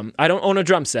I don't own a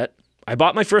drum set. I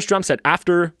bought my first drum set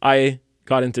after I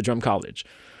got into drum college.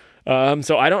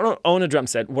 So I don't own a drum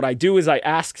set. What I do is I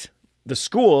asked the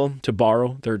school to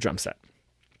borrow their drum set.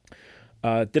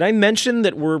 Did I mention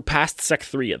that we're past Sec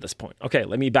 3 at this point? Okay,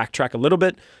 let me backtrack a little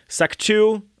bit. Sec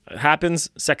 2 happens.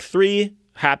 Sec 3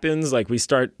 happens. Like we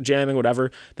start jamming,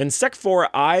 whatever. Then Sec 4,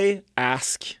 I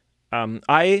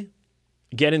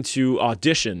get into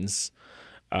auditions.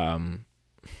 I'm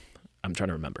trying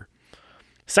to remember.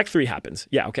 Sec 3 happens.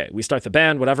 Yeah, okay. We start the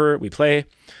band, whatever. We play.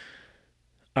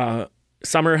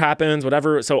 Summer happens,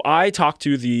 whatever. So I talked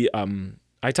to the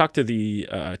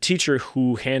teacher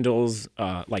who handles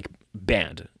like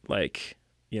band, like,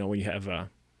 you know, when you have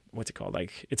what's it called?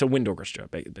 Like, it's a wind orchestra,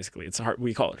 basically.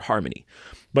 We call it harmony,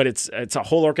 but it's a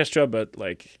whole orchestra, but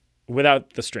like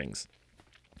without the strings.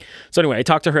 So anyway, I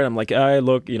talked to her and I'm like,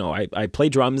 look, you know, I play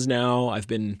drums now.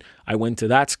 I went to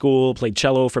that school, played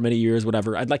cello for many years,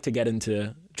 whatever. I'd like to get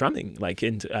into drumming,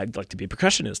 I'd like to be a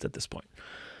percussionist at this point.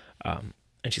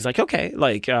 And she's like, okay,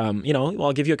 like, you know, well,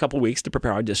 I'll give you a couple weeks to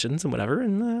prepare auditions and whatever,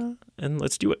 and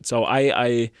let's do it. So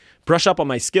I brush up on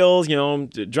my skills, you know,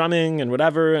 drumming and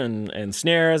whatever, and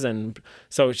snares. And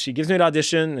so she gives me an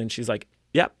audition and she's like,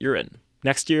 yeah, you're in.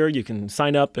 Next year you can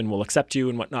sign up and we'll accept you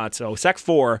and whatnot. So Sec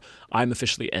 4, I'm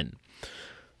officially in.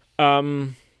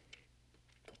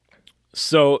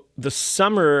 So the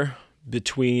summer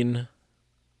between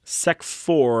Sec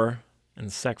 4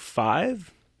 and Sec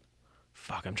 5,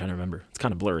 fuck, I'm trying to remember. It's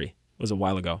kind of blurry. It was a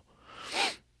while ago.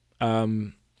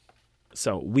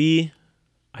 So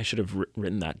I should have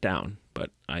written that down,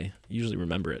 but I usually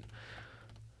remember it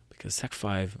because Sec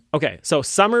 5. Okay, so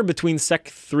summer between Sec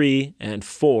 3 and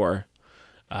 4,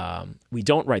 we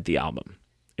don't write the album.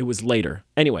 It was later.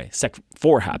 Anyway, Sec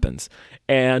 4 happens.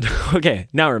 And, okay,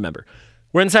 now I remember.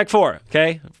 We're in Sec 4,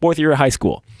 okay? 4th year of high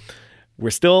school. We're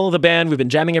still the band. We've been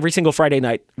jamming every single Friday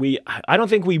night. I don't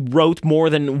think we wrote more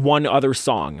than one other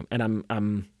song, and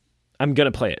I'm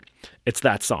gonna play it. It's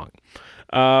that song.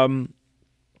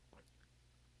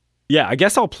 Yeah, I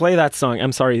guess I'll play that song.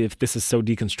 I'm sorry if this is so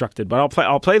deconstructed, but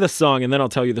I'll play the song and then I'll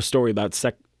tell you the story about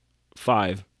Sec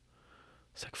 5.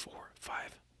 Sec 4,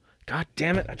 5. God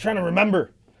damn it! I'm trying to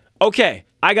remember. Okay,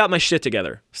 I got my shit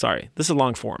together. Sorry, this is a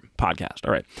long form podcast.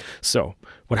 All right. So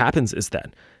what happens is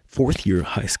that 4th year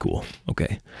high school,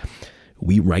 okay,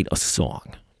 we write a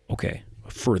song, okay,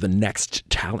 for the next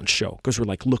talent show because we're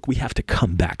like, look, we have to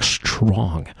come back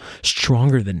strong,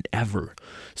 stronger than ever.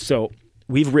 So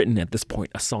we've written at this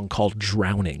point a song called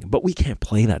Drowning, but we can't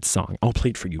play that song. I'll play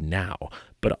it for you now,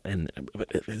 but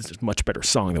it's a much better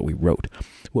song that we wrote.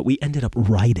 What we ended up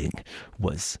writing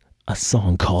was a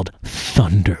song called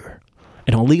Thunder,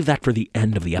 and I'll leave that for the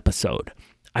end of the episode.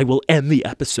 I will end the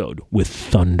episode with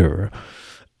Thunder.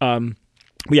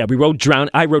 Yeah, I wrote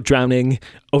Drowning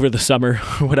over the summer,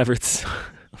 whatever it's,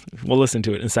 we'll listen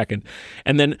to it in a second.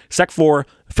 And then Sec 4,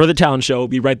 for the talent show,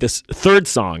 we write this third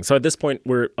song. So at this point,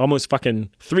 we're almost fucking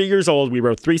 3 years old. We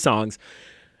wrote 3 songs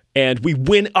and we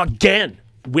win again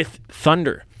with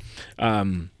Thunder,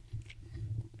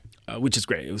 which is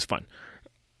great. It was fun.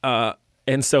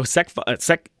 And so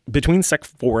between Sec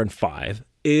 4 and 5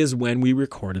 is when we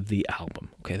recorded the album.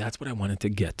 Okay, that's what I wanted to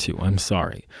get to. I'm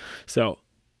sorry. So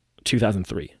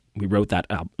 2003, we wrote that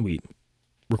album. We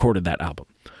recorded that album,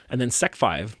 and then Sec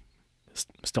 5,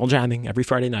 still jamming every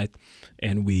Friday night,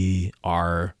 and we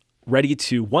are ready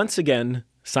to once again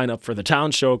sign up for the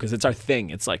talent show because it's our thing.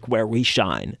 It's like where we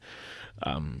shine.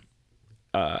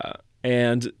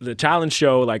 And the talent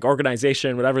show, like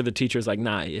organization, whatever, the teacher's like,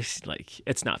 nah,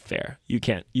 it's not fair. You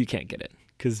can't get it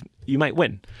because you might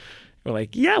win. We're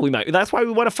like, yeah, we might. That's why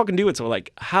we want to fucking do it. So we're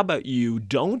like, how about you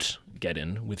don't get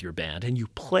in with your band and you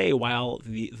play while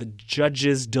the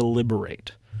judges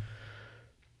deliberate?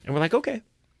 And we're like, okay,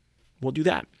 we'll do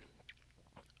that.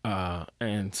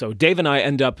 And so Dave and I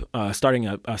end up starting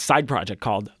a side project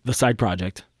called The Side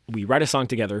Project. We write a song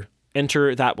together,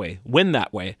 enter that way, win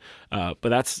that way. But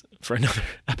that's for another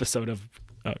episode of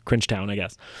Cringetown, I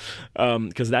guess,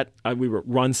 because we were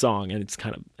run song and it's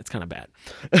kind of bad.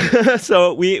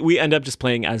 So we end up just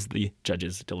playing as the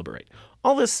judges deliberate.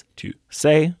 All this to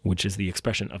say, which is the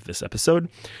expression of this episode,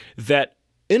 that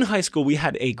in high school we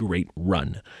had a great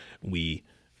run. We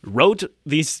wrote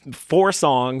these 4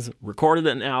 songs, recorded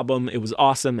an album. It was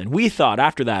awesome. And we thought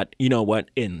after that, you know what,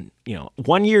 in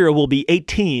 1 year we'll be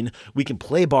 18. We can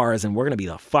play bars and we're going to be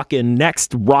the fucking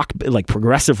next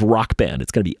progressive rock band.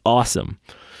 It's going to be awesome.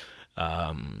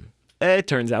 It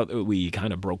turns out that we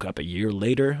kind of broke up a year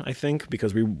later, I think,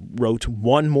 because we wrote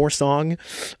one more song.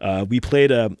 We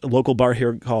played a local bar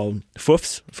here called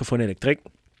Fouf's, Foufon Électrique.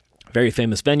 Very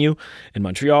famous venue in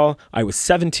Montreal. I was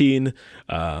 17.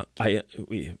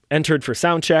 We entered for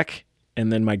sound check,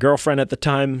 and then my girlfriend at the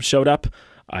time showed up.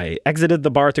 I exited the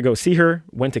bar to go see her,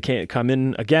 went to come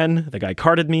in again. The guy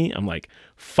carded me. I'm like,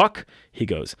 fuck. He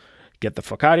goes, get the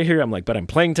fuck out of here. I'm like, but I'm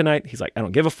playing tonight. He's like, I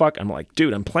don't give a fuck. I'm like,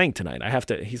 dude, I'm playing tonight. I have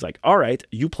to. He's like, all right,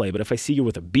 you play, but if I see you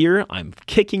with a beer, I'm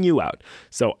kicking you out.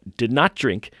 So did not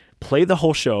drink, play the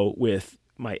whole show with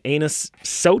my anus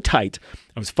so tight.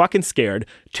 I was fucking scared.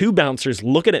 2 bouncers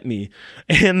looking at me.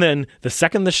 And then the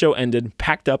second the show ended,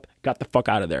 packed up, got the fuck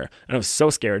out of there. And I was so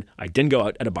scared, I didn't go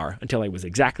out at a bar until I was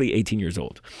exactly 18 years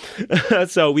old.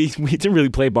 So we didn't really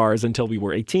play bars until we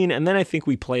were 18. And then I think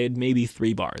we played maybe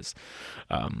 3 bars.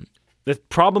 The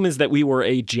problem is that we were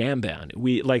a jam band.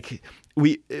 We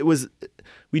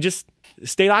just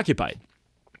stayed occupied.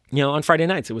 You know, on Friday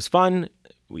nights, it was fun.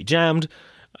 We jammed.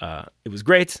 It was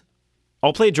great.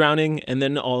 I'll play Drowning, and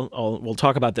then we'll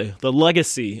talk about the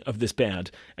legacy of this band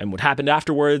and what happened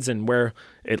afterwards and where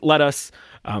it led us.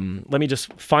 Let me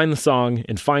just find the song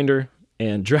in Finder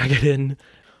and drag it in.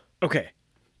 Okay,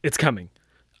 it's coming.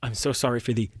 I'm so sorry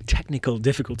for the technical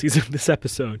difficulties of this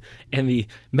episode and the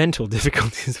mental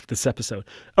difficulties of this episode.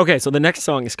 Okay, so the next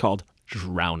song is called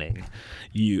Drowning.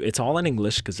 It's all in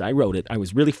English because I wrote it. I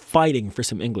was really fighting for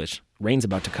some English. Rain's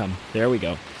about to come. There we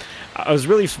go. I was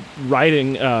really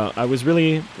fighting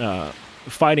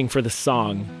for the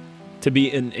song to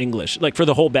be in English, like for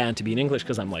the whole band to be in English,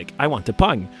 because I'm like, I want to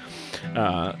pung.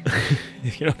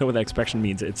 If you don't know what that expression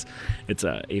means, it's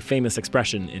a famous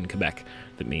expression in Quebec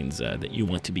that means that you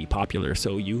want to be popular,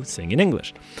 so you sing in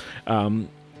English.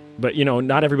 But you know,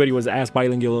 not everybody was as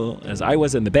bilingual as I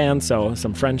was in the band, so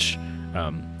some French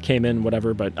came in,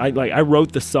 whatever. But I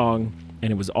wrote the song,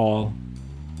 and it was all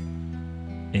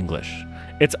English.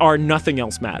 It's our Nothing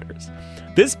Else Matters.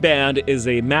 This band is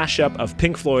a mashup of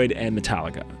Pink Floyd and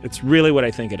Metallica. It's really what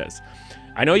I think it is.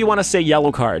 I know you want to say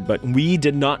Yellow Card, but we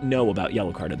did not know about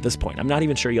Yellow Card at this point. I'm not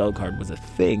even sure Yellow Card was a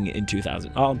thing in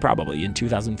 2000. Oh, probably in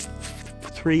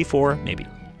 2003, 4, maybe.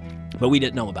 But we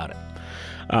didn't know about it.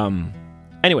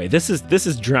 Anyway, this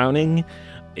is Drowning.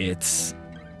 It's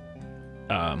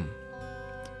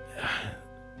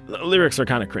the lyrics are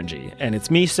kind of cringy, and it's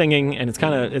me singing, and it's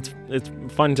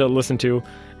fun to listen to.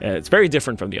 It's very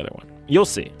different from the other one. You'll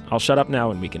see. I'll shut up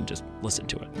now, and we can just listen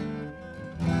to it.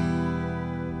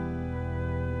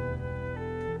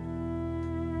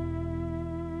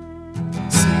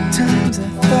 Sometimes I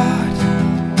thought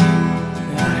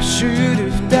I should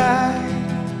have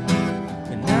died,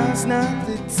 but now's not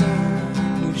the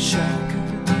time. Wish I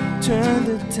could turn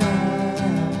the tide.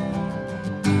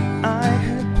 I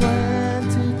had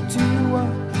planned to do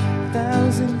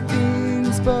 1,000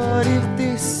 things, but if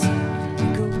this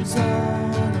goes on,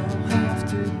 I'll have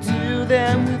to do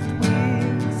them with wings.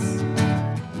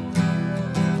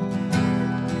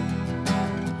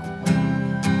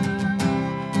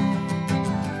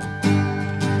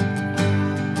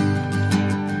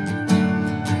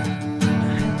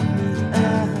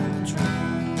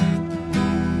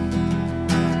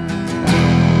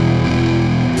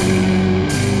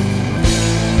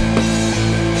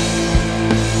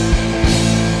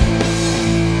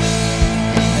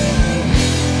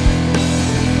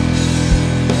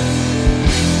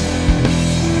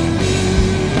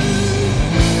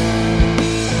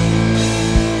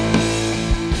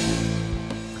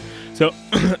 So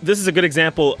this is a good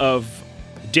example of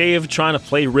Dave trying to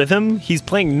play rhythm. He's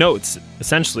playing notes,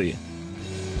 essentially.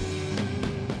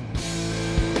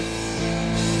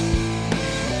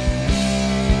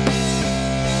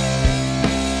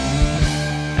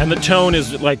 And the tone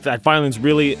is like that violin's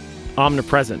really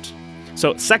omnipresent.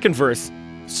 So second verse,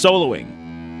 soloing,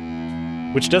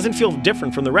 which doesn't feel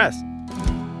different from the rest.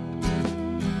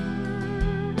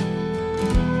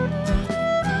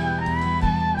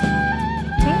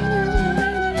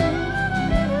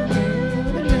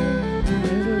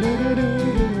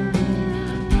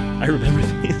 I remember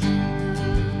these.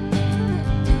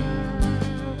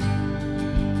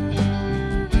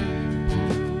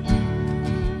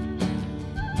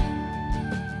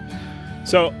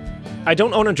 So, I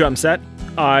don't own a drum set.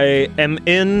 I am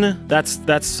in...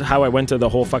 That's how I went to the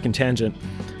whole fucking tangent.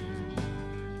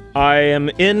 I am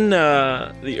in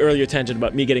the earlier tangent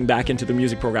about me getting back into the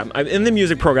music program. I'm in the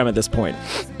music program at this point,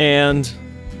 and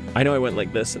I know I went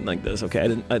like this and like this. Okay,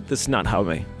 this is not how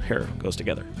my hair goes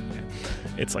together. Okay.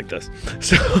 It's like this.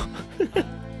 So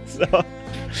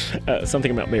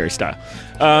something about Mary style.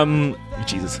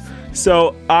 Jesus.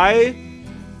 So I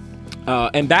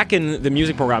am back in the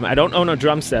music program. I don't own a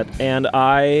drum set, and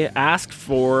I asked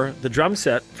for the drum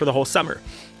set for the whole summer.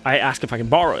 I asked if I can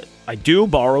borrow it. I do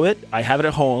borrow it. I have it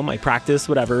at home. I practice,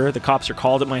 whatever. The cops are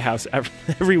called at my house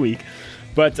every week.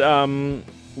 But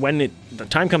when the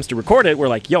time comes to record it, we're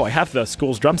like, yo, I have the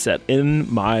school's drum set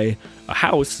in my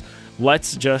house.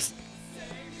 Let's just...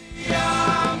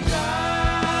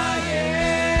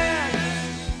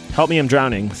 Help me, I'm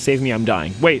drowning. Save me, I'm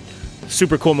dying. Wait,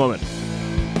 super cool moment.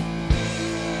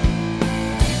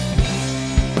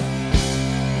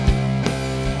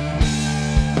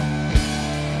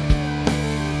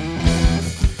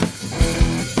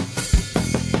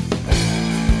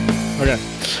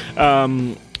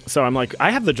 So I'm like,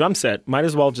 I have the drum set. Might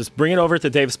as well just bring it over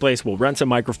to Dave's place. We'll rent some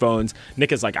microphones.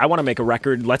 Nick is like, I want to make a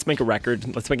record. Let's make a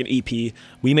record. Let's make an EP.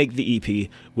 We make the EP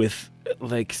with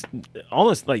like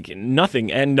almost like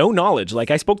nothing and no knowledge.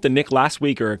 Like I spoke to Nick last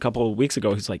week or a couple of weeks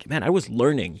ago. He's like, man, I was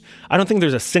learning. I don't think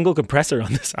there's a single compressor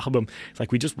on this album. It's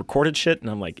like we just recorded shit, and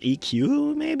I'm like,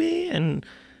 EQ maybe, and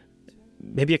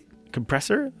maybe a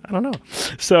compressor. I don't know.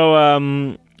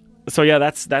 So yeah,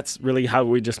 that's really how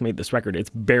we just made this record. It's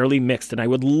barely mixed, and I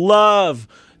would love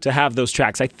to have those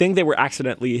tracks. I think they were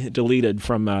accidentally deleted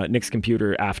from Nick's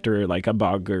computer after like a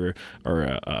bug or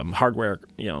hardware,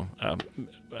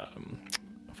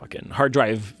 fucking hard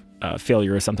drive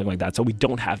failure or something like that. So we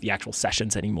don't have the actual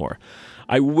sessions anymore.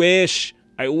 I wish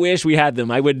we had them.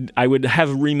 I would have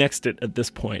remixed it at this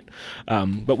point,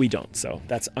 but we don't. So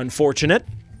that's unfortunate.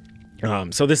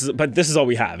 So this is all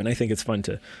we have, and I think it's fun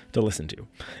to listen to.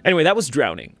 Anyway, that was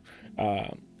Drowning.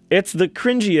 It's the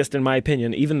cringiest in my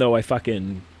opinion, even though I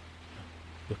fucking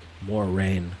look, more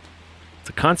rain. It's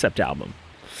a concept album.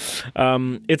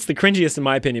 It's the cringiest in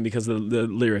my opinion because the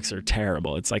lyrics are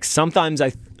terrible. It's like sometimes I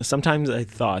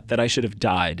thought that I should have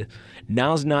died.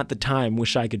 Now's not the time.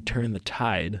 Wish I could turn the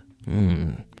tide.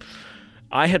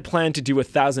 I had planned to do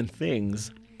 1,000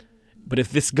 things, but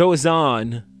if this goes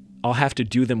on, I'll have to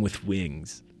do them with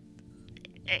wings.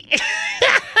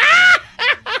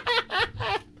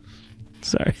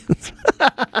 Sorry.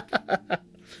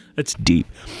 That's deep.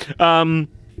 So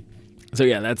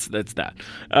yeah, that's that.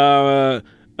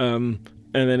 And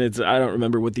then it's, I don't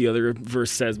remember what the other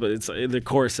verse says, but it's the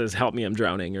chorus says, "Help me, I'm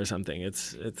drowning" or something.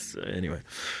 It's anyway.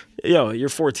 Yo, you're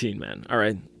 14, man. All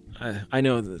right. I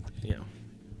know that,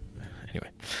 Anyway.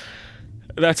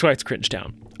 That's why it's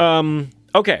Cringetown.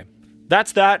 Okay.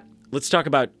 That's that. Let's talk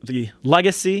about the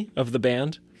legacy of the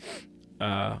band.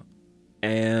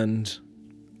 And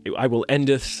I will end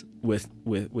this with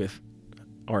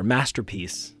our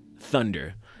masterpiece,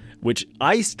 Thunder, which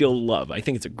I still love. I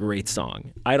think it's a great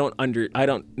song. I don't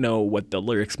know what the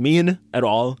lyrics mean at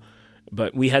all,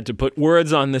 but we had to put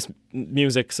words on this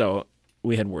music, so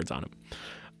we had words on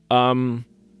them.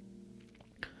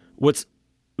 What's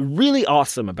really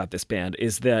awesome about this band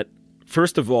is that,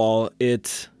 first of all,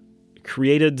 it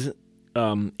created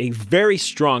a very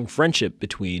strong friendship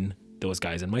between those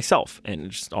guys and myself, and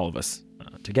just all of us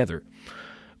together.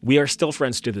 We are still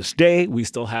friends to this day. We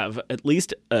still have at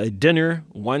least a dinner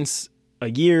once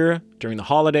a year during the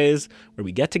holidays where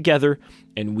we get together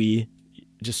and we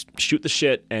just shoot the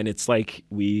shit, and it's like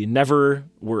we never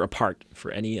were apart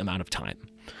for any amount of time.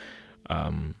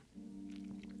 And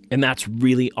that's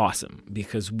really awesome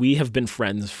because we have been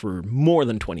friends for more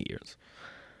than 20 years.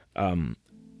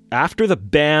 After the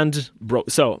band broke,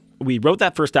 so we wrote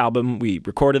that first album, we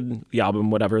recorded the album,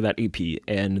 whatever, that EP,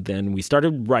 and then we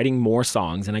started writing more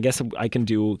songs. And I guess I can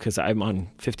do, because I'm on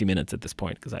 50 minutes at this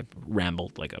point, because I've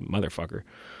rambled like a motherfucker.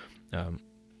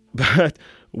 But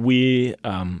we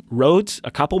wrote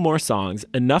a couple more songs,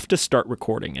 enough to start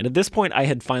recording. And at this point, I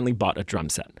had finally bought a drum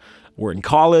set. We're in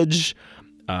college,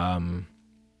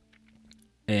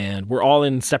 and we're all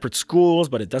in separate schools,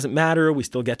 but it doesn't matter. We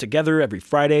still get together every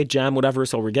Friday, jam, whatever.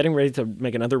 So we're getting ready to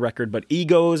make another record, but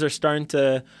egos are starting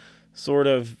to sort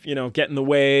of, get in the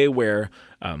way where,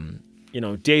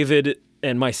 David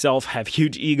and myself have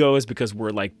huge egos because we're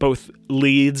like both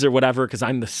leads or whatever, because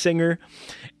I'm the singer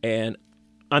and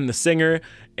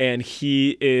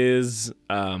he is,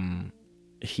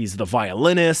 he's the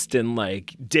violinist, and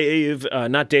like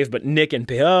not Dave, but Nick and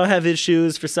PA have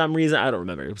issues for some reason. I don't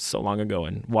remember. It was so long ago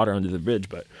and water under the bridge.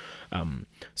 But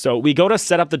so we go to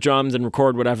set up the drums and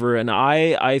record whatever. And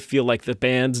I feel like the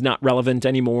band's not relevant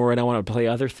anymore, and I want to play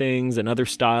other things and other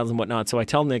styles and whatnot. So I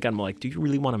tell Nick, I'm like, do you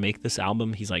really want to make this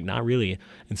album? He's like, not really.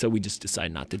 And so we just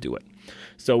decide not to do it.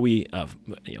 So we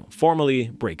formally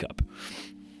break up.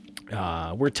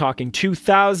 We're talking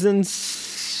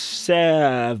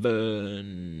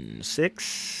 2007,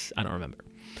 6, I don't remember.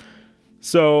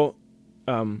 So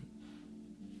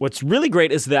what's really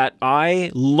great is that I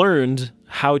learned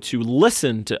how to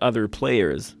listen to other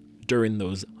players during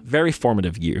those very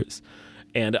formative years.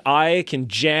 And I can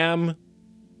jam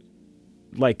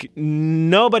like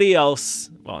nobody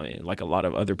else, well, I mean, like a lot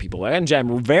of other people. I can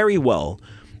jam very well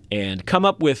and come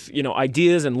up with,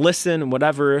 ideas and listen and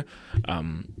whatever,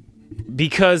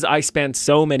 because I spent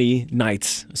so many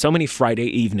nights, so many Friday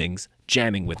evenings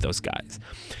jamming with those guys.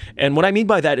 And what I mean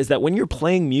by that is that when you're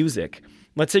playing music,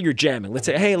 let's say you're jamming, let's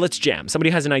say, hey, let's jam. Somebody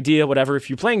has an idea, whatever. If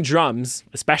you're playing drums,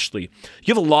 especially,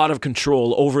 you have a lot of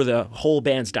control over the whole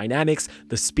band's dynamics,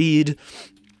 the speed,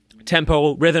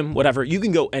 tempo, rhythm, whatever, you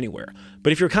can go anywhere.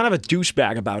 But if you're kind of a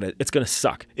douchebag about it, it's going to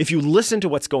suck. If you listen to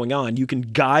what's going on, you can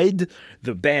guide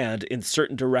the band in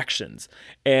certain directions.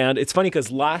 And it's funny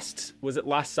because last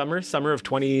summer of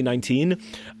 2019,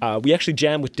 we actually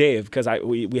jammed with Dave because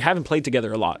we haven't played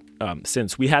together a lot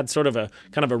since. We had sort of a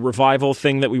kind of a revival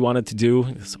thing that we wanted to do.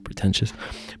 It's so pretentious.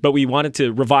 But we wanted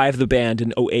to revive the band in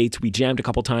 2008. We jammed a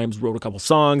couple times, wrote a couple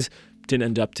songs, didn't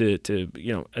end up to it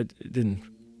didn't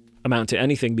amount to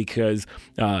anything because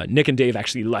Nick and Dave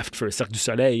actually left for Cirque du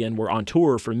Soleil and were on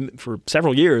tour for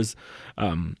several years.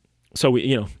 So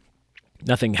we,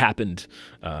 nothing happened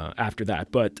after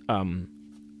that. But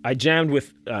I jammed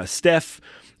with Steph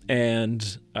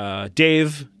and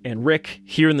Dave and Rick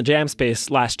here in the jam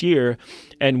space last year,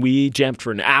 and we jammed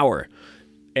for an hour.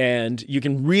 And you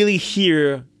can really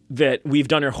hear that we've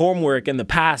done our homework. In the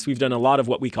past, we've done a lot of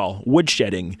what we call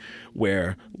woodshedding,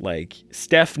 where like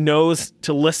Steph knows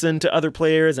to listen to other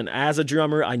players, and as a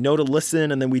drummer, I know to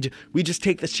listen, and then we just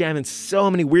take this jam in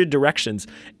so many weird directions.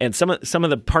 And some of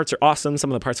the parts are awesome, some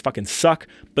of the parts fucking suck,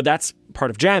 but that's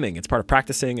part of jamming. It's part of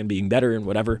practicing and being better and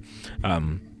whatever.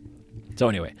 So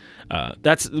anyway,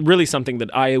 that's really something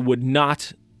that I would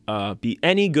not be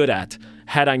any good at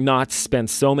had I not spent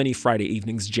so many Friday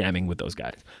evenings jamming with those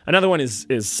guys. Another one is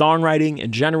songwriting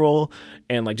in general,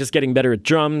 and like just getting better at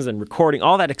drums and recording.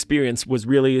 All that experience was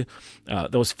really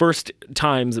those first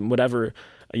times and whatever.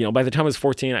 By the time I was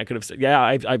 14, I could have said, yeah,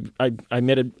 I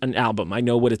made an album. I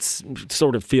know what it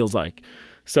sort of feels like.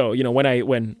 So,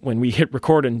 when we hit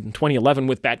record in 2011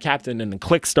 with Bad Captain and the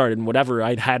click started and whatever,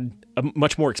 I'd had a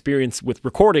much more experience with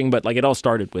recording, but like it all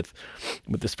started with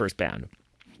this first band.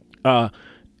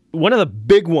 One of the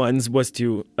big ones was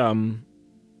to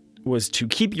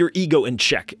keep your ego in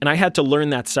check. And I had to learn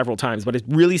that several times, but it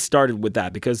really started with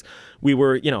that because we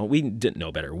were, we didn't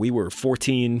know better. We were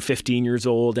 14, 15 years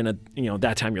old. And at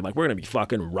that time you're like, we're going to be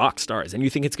fucking rock stars. And you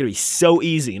think it's going to be so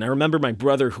easy. And I remember my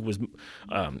brother who was,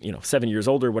 7 years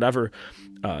older, whatever,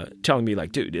 telling me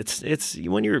like, dude, it's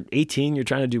when you're 18, you're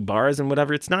trying to do bars and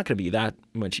whatever, it's not going to be that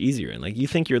much easier. And like, you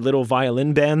think your little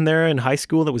violin band there in high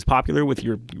school that was popular with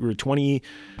your 20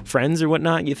 friends or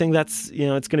whatnot, you think that's,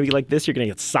 it's going to be like this, you're going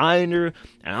to get signed and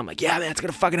I'm like, yeah, man, it's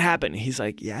going to fucking happen. And he's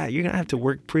like, yeah, you're going to have to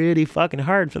work pretty fucking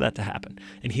hard for that to happen.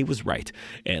 And he was right.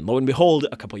 And lo and behold,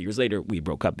 a couple of years later, we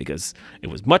broke up because it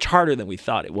was much harder than we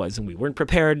thought it was. And we weren't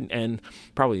prepared and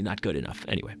probably not good enough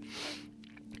anyway.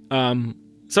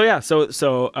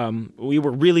 So we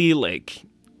were really like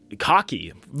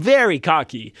cocky, very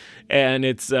cocky, and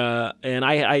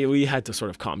we had to sort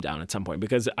of calm down at some point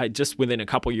because I just within a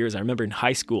couple years, I remember in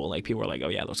high school, like people were like, oh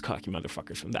yeah, those cocky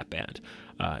motherfuckers from that band,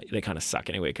 they kind of suck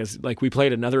anyway. Because like we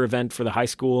played another event for the high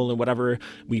school and whatever,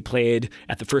 we played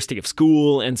at the first day of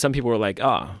school, and some people were like,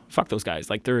 oh fuck those guys,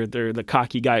 like they're the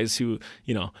cocky guys who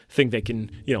think they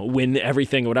can win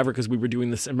everything or whatever because we were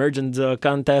doing this emergence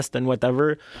contest and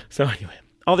whatever. So anyway.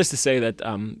 All this to say that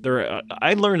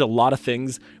I learned a lot of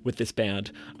things with this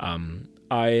band.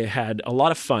 I had a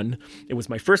lot of fun. It was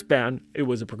my first band. It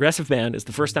was a progressive band. It's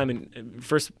the first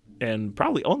and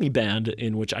probably only band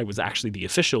in which I was actually the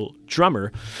official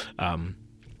drummer. And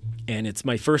it's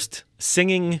my first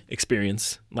singing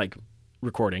experience, like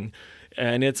recording.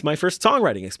 And it's my first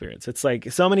songwriting experience. It's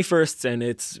like so many firsts, and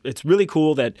it's really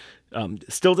cool that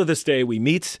still to this day we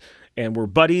meet and we're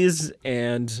buddies,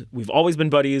 and we've always been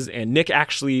buddies. And Nick,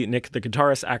 the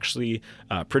guitarist, actually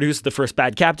produced the first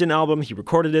Bad Captain album. He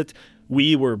recorded it.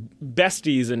 We were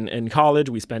besties in college.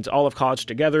 We spent all of college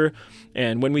together.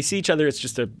 And when we see each other, it's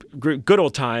just a good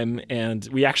old time. And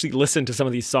we actually listened to some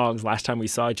of these songs last time we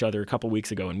saw each other a couple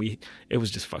weeks ago, and it was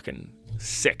just fucking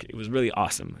sick. It was really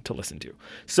awesome to listen to.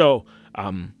 So,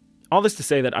 all this to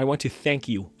say that I want to thank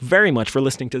you very much for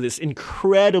listening to this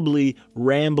incredibly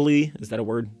rambly, is that a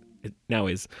word? It now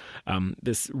is,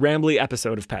 this rambly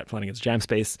episode of Pat Flanagan's Jam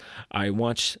Space. I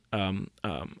want,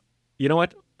 you know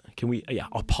what?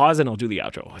 I'll pause and I'll do the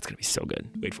outro. Oh, it's going to be so good.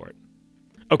 Wait for it.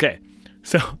 Okay.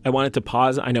 So I wanted to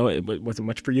pause. I know it wasn't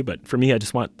much for you, but for me, I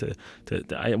just want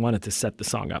I wanted to set the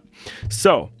song up.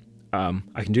 So,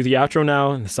 I can do the outro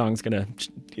now, and the song's going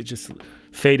to just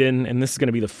fade in. And this is going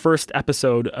to be the first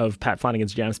episode of Pat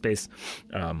Flanagan's Jam Space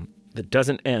that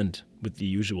doesn't end with the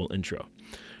usual intro.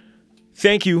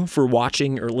 Thank you for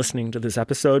watching or listening to this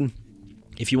episode.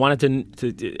 If you wanted to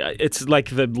it's like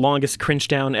the longest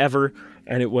Cringetown ever,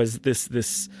 and it was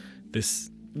this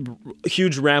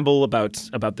huge ramble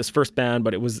about this first band,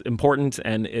 but it was important,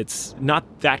 and it's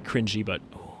not that cringy, but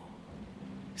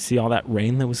see all that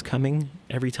rain that was coming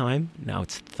every time? Now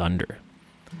it's thunder.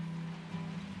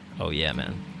 Oh yeah,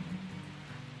 man.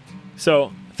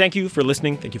 So thank you for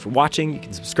listening. Thank you for watching. You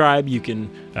can subscribe. You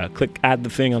can add the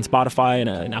thing on Spotify and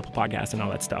an Apple Podcast and all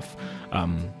that stuff.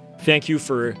 Thank you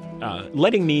for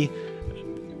letting me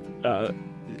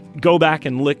go back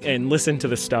and listen to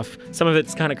this stuff. Some of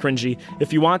it's kind of cringy.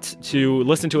 If you want to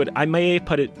listen to it, I may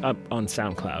put it up on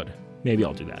SoundCloud. Maybe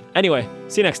I'll do that. Anyway,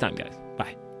 see you next time, guys.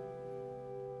 Bye.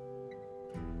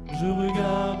 Je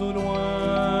regarde au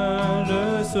loin,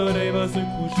 le soleil va se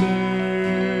coucher.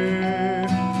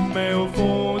 Mais au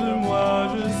fond de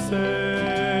moi, je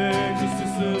sais que ce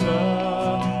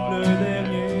sera le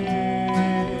dernier.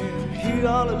 Here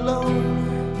all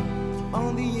alone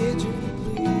on the edge of the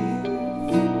cliff,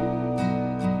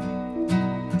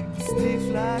 stiff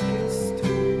like a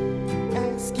stool,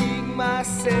 asking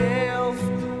myself,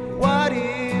 what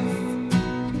if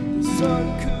the sun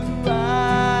could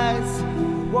rise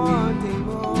one day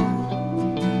more?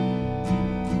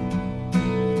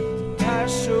 I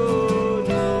sure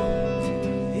know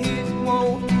it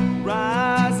won't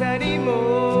rise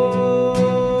anymore.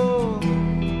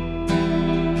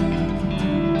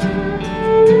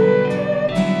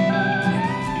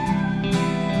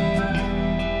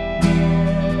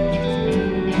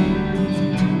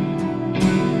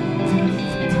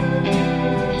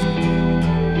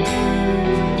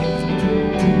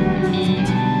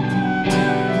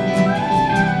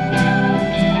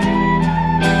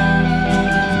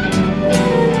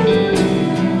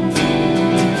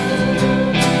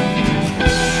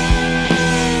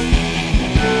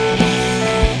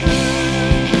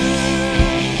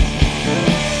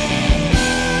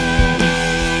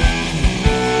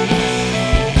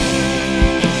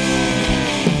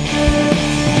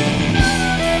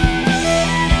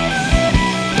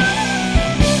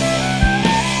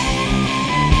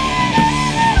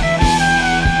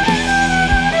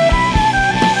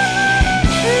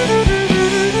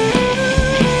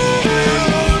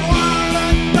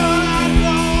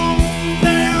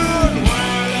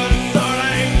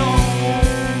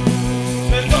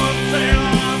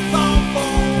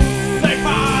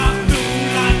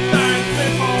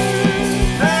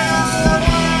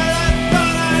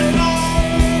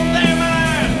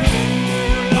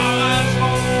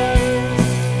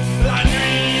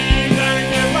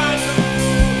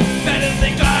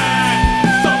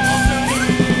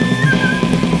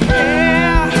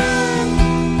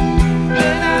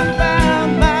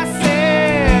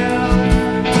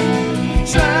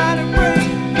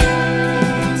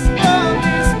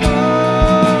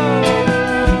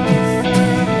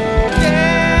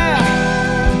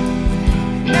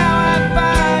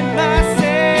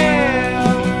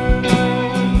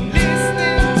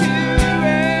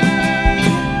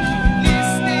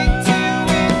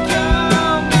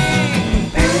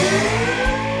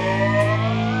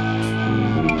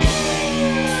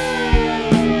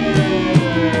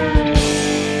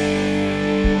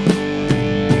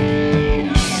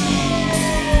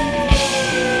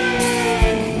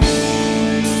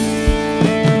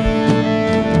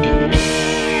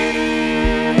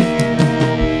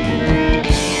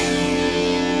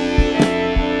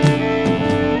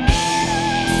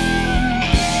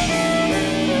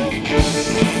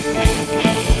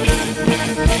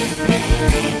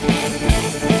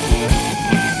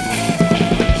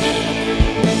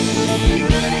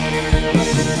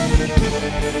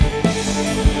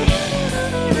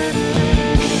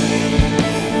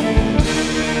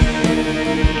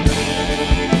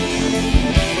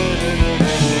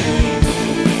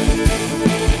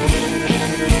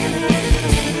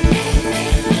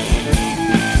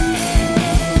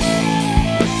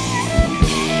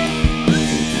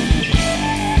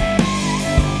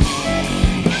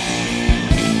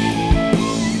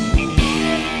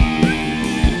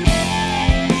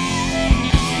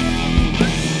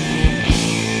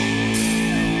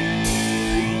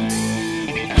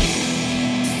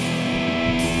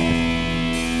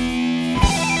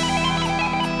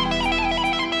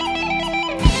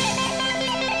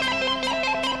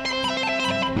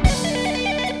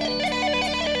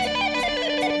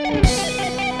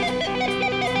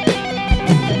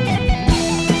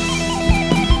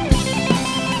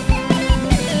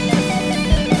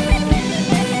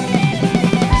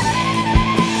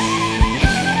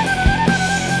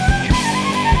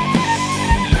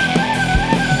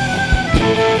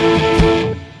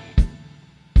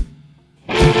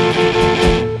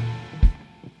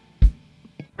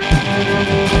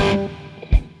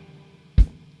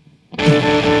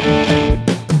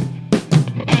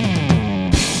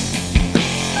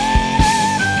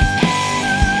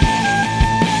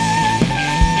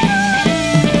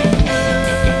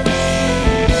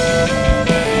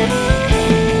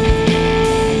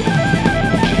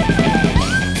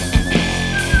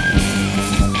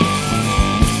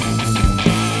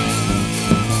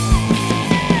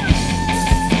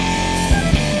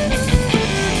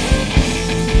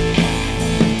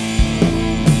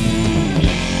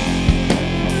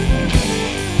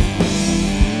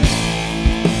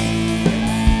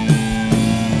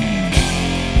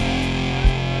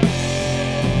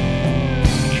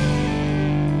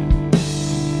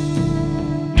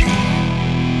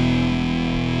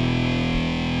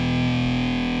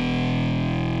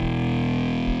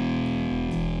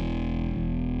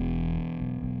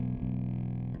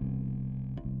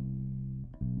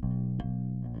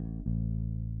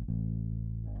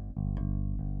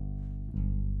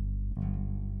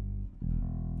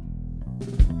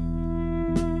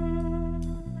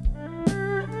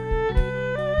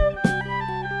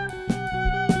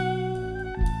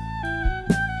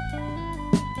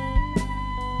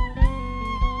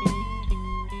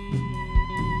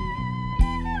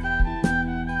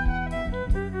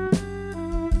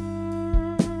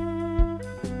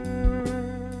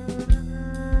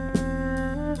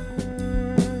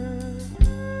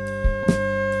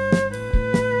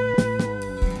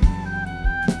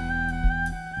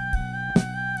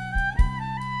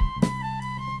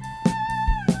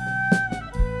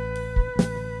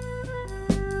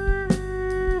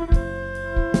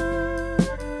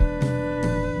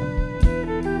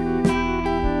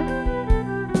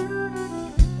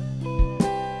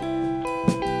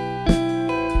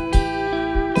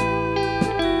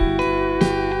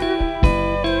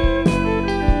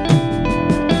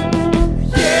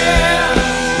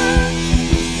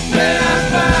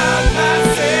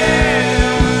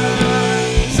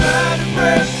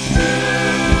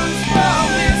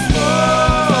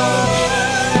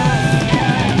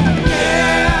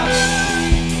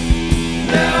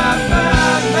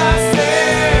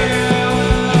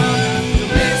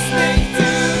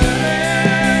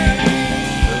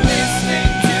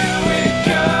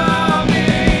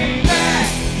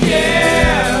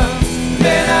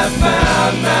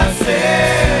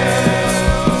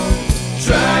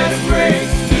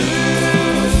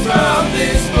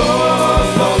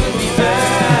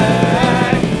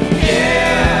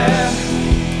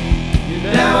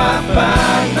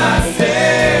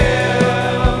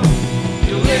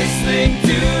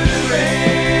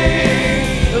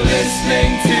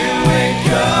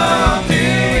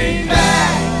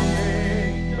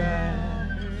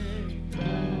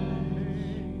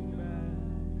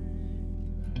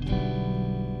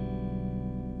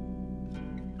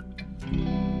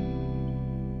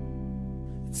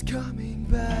 It's coming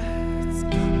back. It's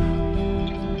coming